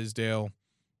David Fizdale.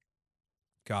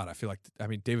 God, I feel like,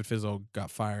 David Fizdale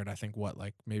got fired, I think,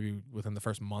 maybe within the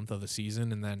first month of the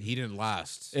season, and then He didn't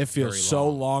last. it feels very so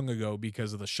long ago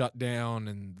because of the shutdown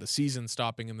and the season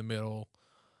stopping in the middle.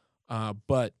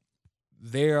 But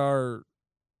they are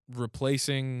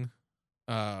replacing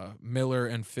Miller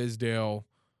and Fizdale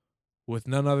with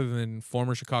none other than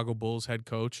former Chicago Bulls head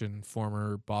coach and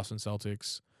former Boston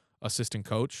Celtics assistant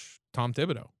coach, Tom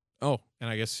Thibodeau. Oh,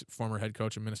 and I guess former head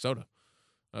coach in Minnesota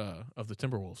of the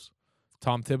Timberwolves,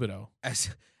 Tom Thibodeau.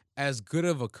 As good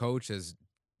of a coach as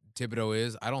Thibodeau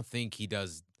is, I don't think he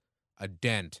does a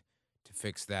dent to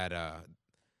fix that.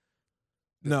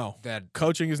 No, that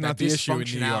coaching is that not the issue in New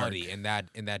York.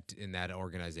 dysfunctionality in that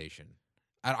organization.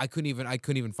 I couldn't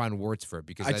even find words for it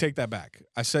because I take that back.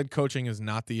 I said coaching is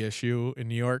not the issue in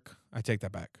New York. I take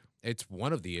that back. it's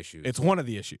one of the issues. It's one of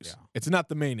the issues. Yeah. It's not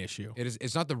the main issue. It is.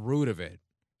 It's not the root of it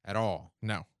at all.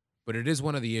 No. But it is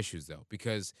one of the issues, though,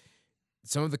 because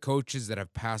some of the coaches that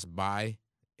have passed by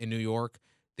in New York,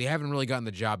 they haven't really gotten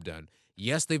the job done.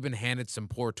 Yes, they've been handed some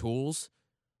poor tools.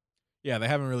 Yeah, they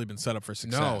haven't really been set up for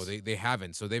success. No, they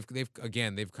haven't. So they've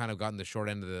kind of gotten the short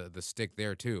end of the stick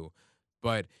there too.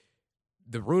 But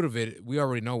the root of it, we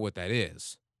already know what that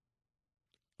is.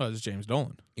 Oh, it's James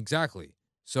Dolan. Exactly.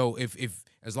 So if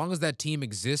as long as that team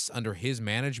exists under his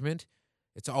management,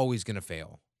 it's always going to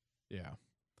fail. Yeah.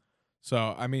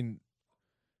 So, I mean,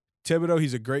 Thibodeau,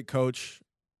 he's a great coach.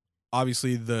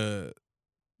 Obviously, the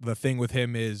thing with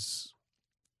him is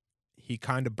he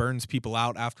kind of burns people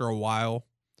out after a while.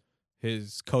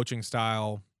 His coaching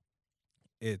style,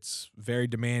 it's very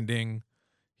demanding.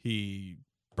 He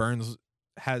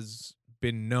has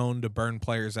been known to burn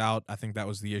players out. I think that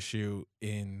was the issue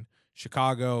in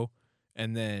Chicago.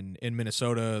 And then in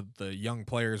Minnesota, the young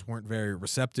players weren't very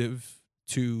receptive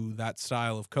to that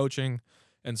style of coaching.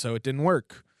 And so it didn't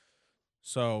work.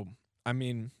 So, I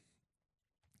mean,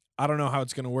 I don't know how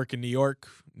it's going to work in New York.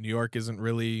 New York isn't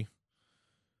really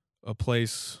a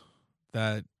place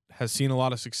that has seen a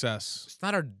lot of success. It's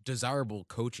not a desirable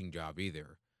coaching job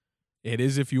either. It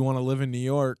is if you want to live in New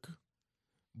York.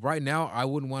 Right now, I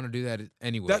wouldn't want to do that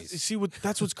anyways.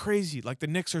 That's what's crazy. Like, the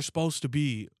Knicks are supposed to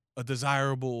be a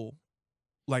desirable,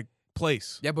 like,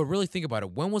 place. Yeah, but really think about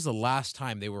it. When was the last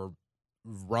time they were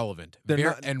relevant?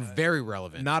 They're Very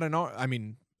relevant. Not in our, I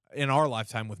mean, in our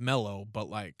lifetime with Melo, but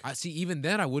like, I see. Even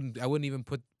then, I wouldn't even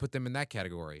put them in that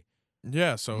category.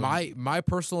 yeah. So My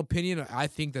personal opinion, I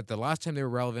think that the last time they were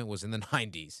relevant was in the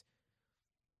 90s.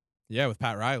 yeah, with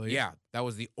Pat Riley. Yeah, that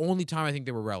was the only time I think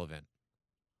they were relevant.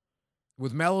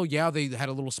 With Melo, yeah, they had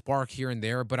a little spark here and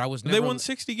there, but I was never. They won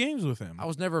 60 games with him. I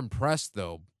was never impressed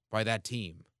though by that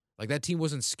team. Like, that team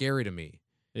wasn't scary to me.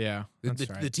 Yeah, that's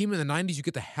The right. team in the 90s, you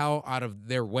get the hell out of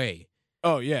their way.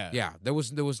 Oh yeah, Yeah, there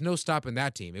was no stopping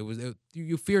that team.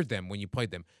 You feared them when you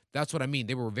played them. That's what I mean.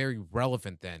 They were very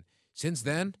relevant then. Since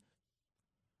then,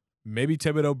 Maybe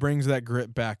Thibodeau brings that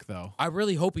grit back though. I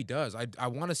really hope he does. I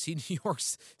want to see New York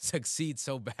succeed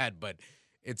so bad, but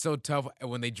it's so tough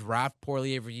when they draft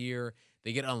poorly every year.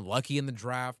 They get unlucky in the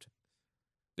draft.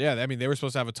 Yeah, I mean they were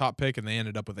supposed to have a top pick and they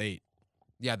ended up with 8.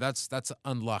 Yeah, that's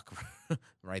unluck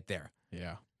right there.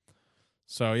 Yeah.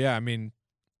 So yeah, I mean,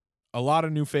 a lot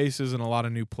of new faces and a lot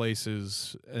of new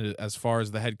places as far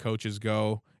as the head coaches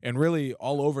go, and really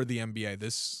all over the NBA.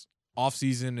 This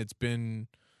offseason, it's been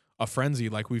a frenzy,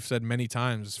 like we've said many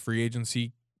times. Free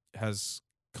agency has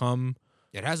come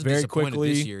It hasn't very disappointed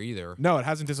quickly this year either. No, it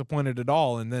hasn't disappointed at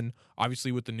all. And then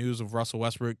obviously with the news of Russell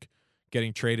Westbrook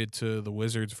getting traded to the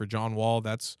Wizards for John Wall,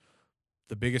 that's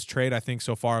the biggest trade I think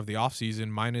so far of the offseason,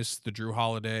 minus the Drew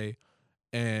Holiday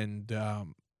and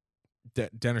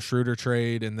Dennis Schroeder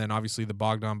trade, and then obviously the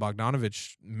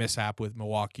Bogdanovich mishap with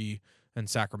Milwaukee and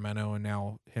Sacramento, and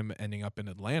now him ending up in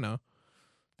Atlanta.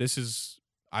 This is,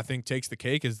 I think, takes the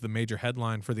cake as the major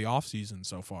headline for the offseason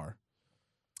so far.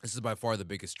 This is by far the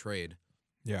biggest trade.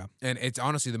 Yeah. And it's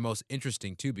honestly the most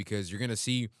interesting, too, because you're going to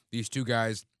see these two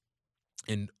guys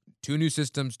in 2 new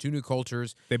systems, 2 new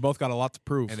cultures. They both got a lot to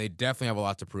prove. And they definitely have a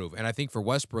lot to prove. And I think for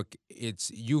Westbrook,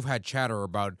 you've had chatter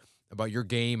about your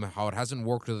game, how it hasn't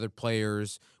worked with other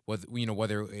players,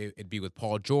 whether it be with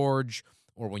Paul George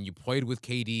or when you played with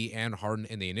KD and Harden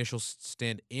in the initial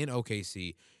stint in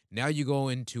OKC. Now you go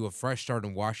into a fresh start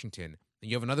in Washington, and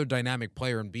you have another dynamic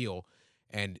player in Beal.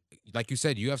 And like you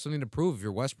said, you have something to prove if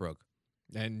you're Westbrook.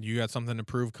 And you got something to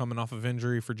prove coming off of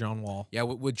injury for John Wall. Yeah,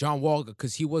 with John Wall,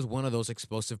 because he was one of those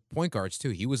explosive point guards, too.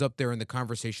 He was up there in the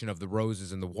conversation of the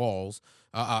Roses and the Walls.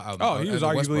 He was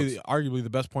arguably the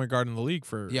best point guard in the league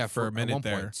for a minute one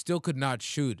there. Point. Still could not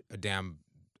shoot a damn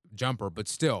jumper, but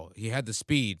still, he had the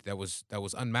speed that was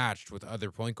unmatched with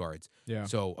other point guards. Yeah.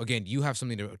 So, again, you have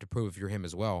something to prove if you're him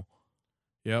as well.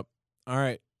 Yep. All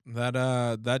right.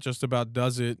 That just about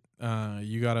does it.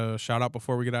 You got a shout out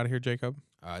before we get out of here, Jacob?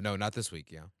 No, not this week,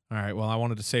 yeah. All right. Well, I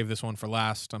wanted to save this one for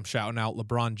last. I'm shouting out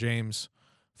LeBron James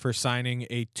for signing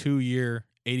a 2-year,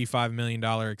 $85 million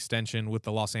extension with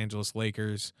the Los Angeles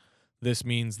Lakers. This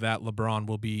means that LeBron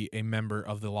will be a member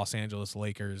of the Los Angeles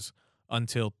Lakers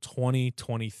until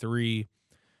 2023.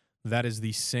 That is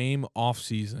the same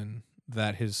offseason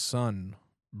that his son,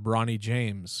 Bronny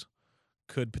James,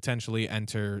 could potentially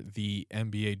enter the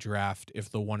NBA draft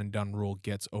if the one-and-done rule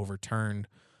gets overturned.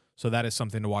 So that is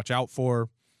something to watch out for.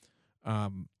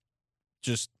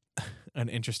 Just an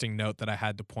interesting note that I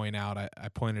had to point out. I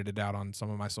pointed it out on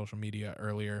some of my social media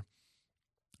earlier.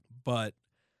 But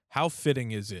how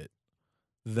fitting is it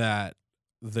that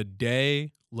the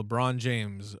day LeBron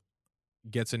James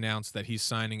gets announced that he's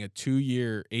signing a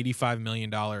 2-year, $85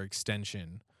 million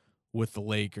extension with the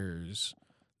Lakers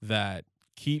that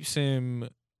keeps him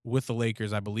with the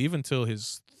Lakers, I believe, until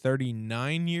his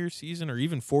 39-year season or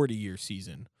even 40-year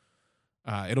season.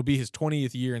 It'll be his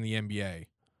 20th year in the NBA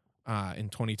in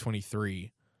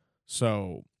 2023.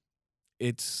 So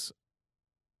it's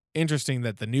interesting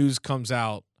that the news comes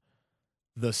out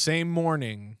the same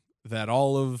morning that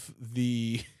all of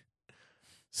the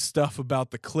stuff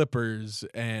about the Clippers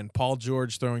and Paul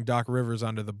George throwing Doc Rivers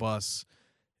under the bus,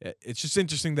 it's just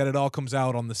interesting that it all comes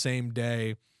out on the same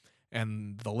day,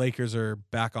 and the Lakers are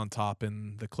back on top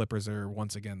and the Clippers are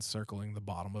once again circling the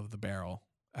bottom of the barrel,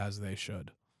 as they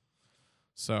should.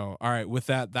 So, all right, with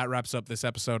that wraps up this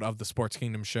episode of the Sports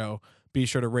Kingdom Show. Be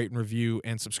sure to rate and review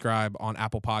and subscribe on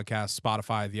Apple Podcasts,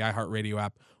 Spotify, the iHeartRadio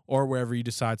app, or wherever you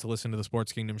decide to listen to the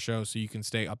Sports Kingdom Show so you can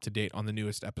stay up to date on the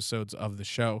newest episodes of the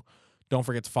show. Don't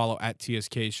forget to follow at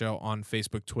TSK Show on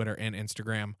Facebook, Twitter, and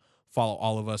Instagram. Follow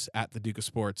all of us at the Duke of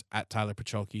Sports, at Tyler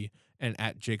Pacholke, and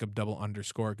at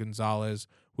Jacob_Gonzalez.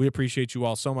 We appreciate you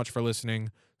all so much for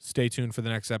listening. Stay tuned for the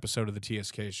next episode of the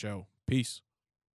TSK Show. Peace.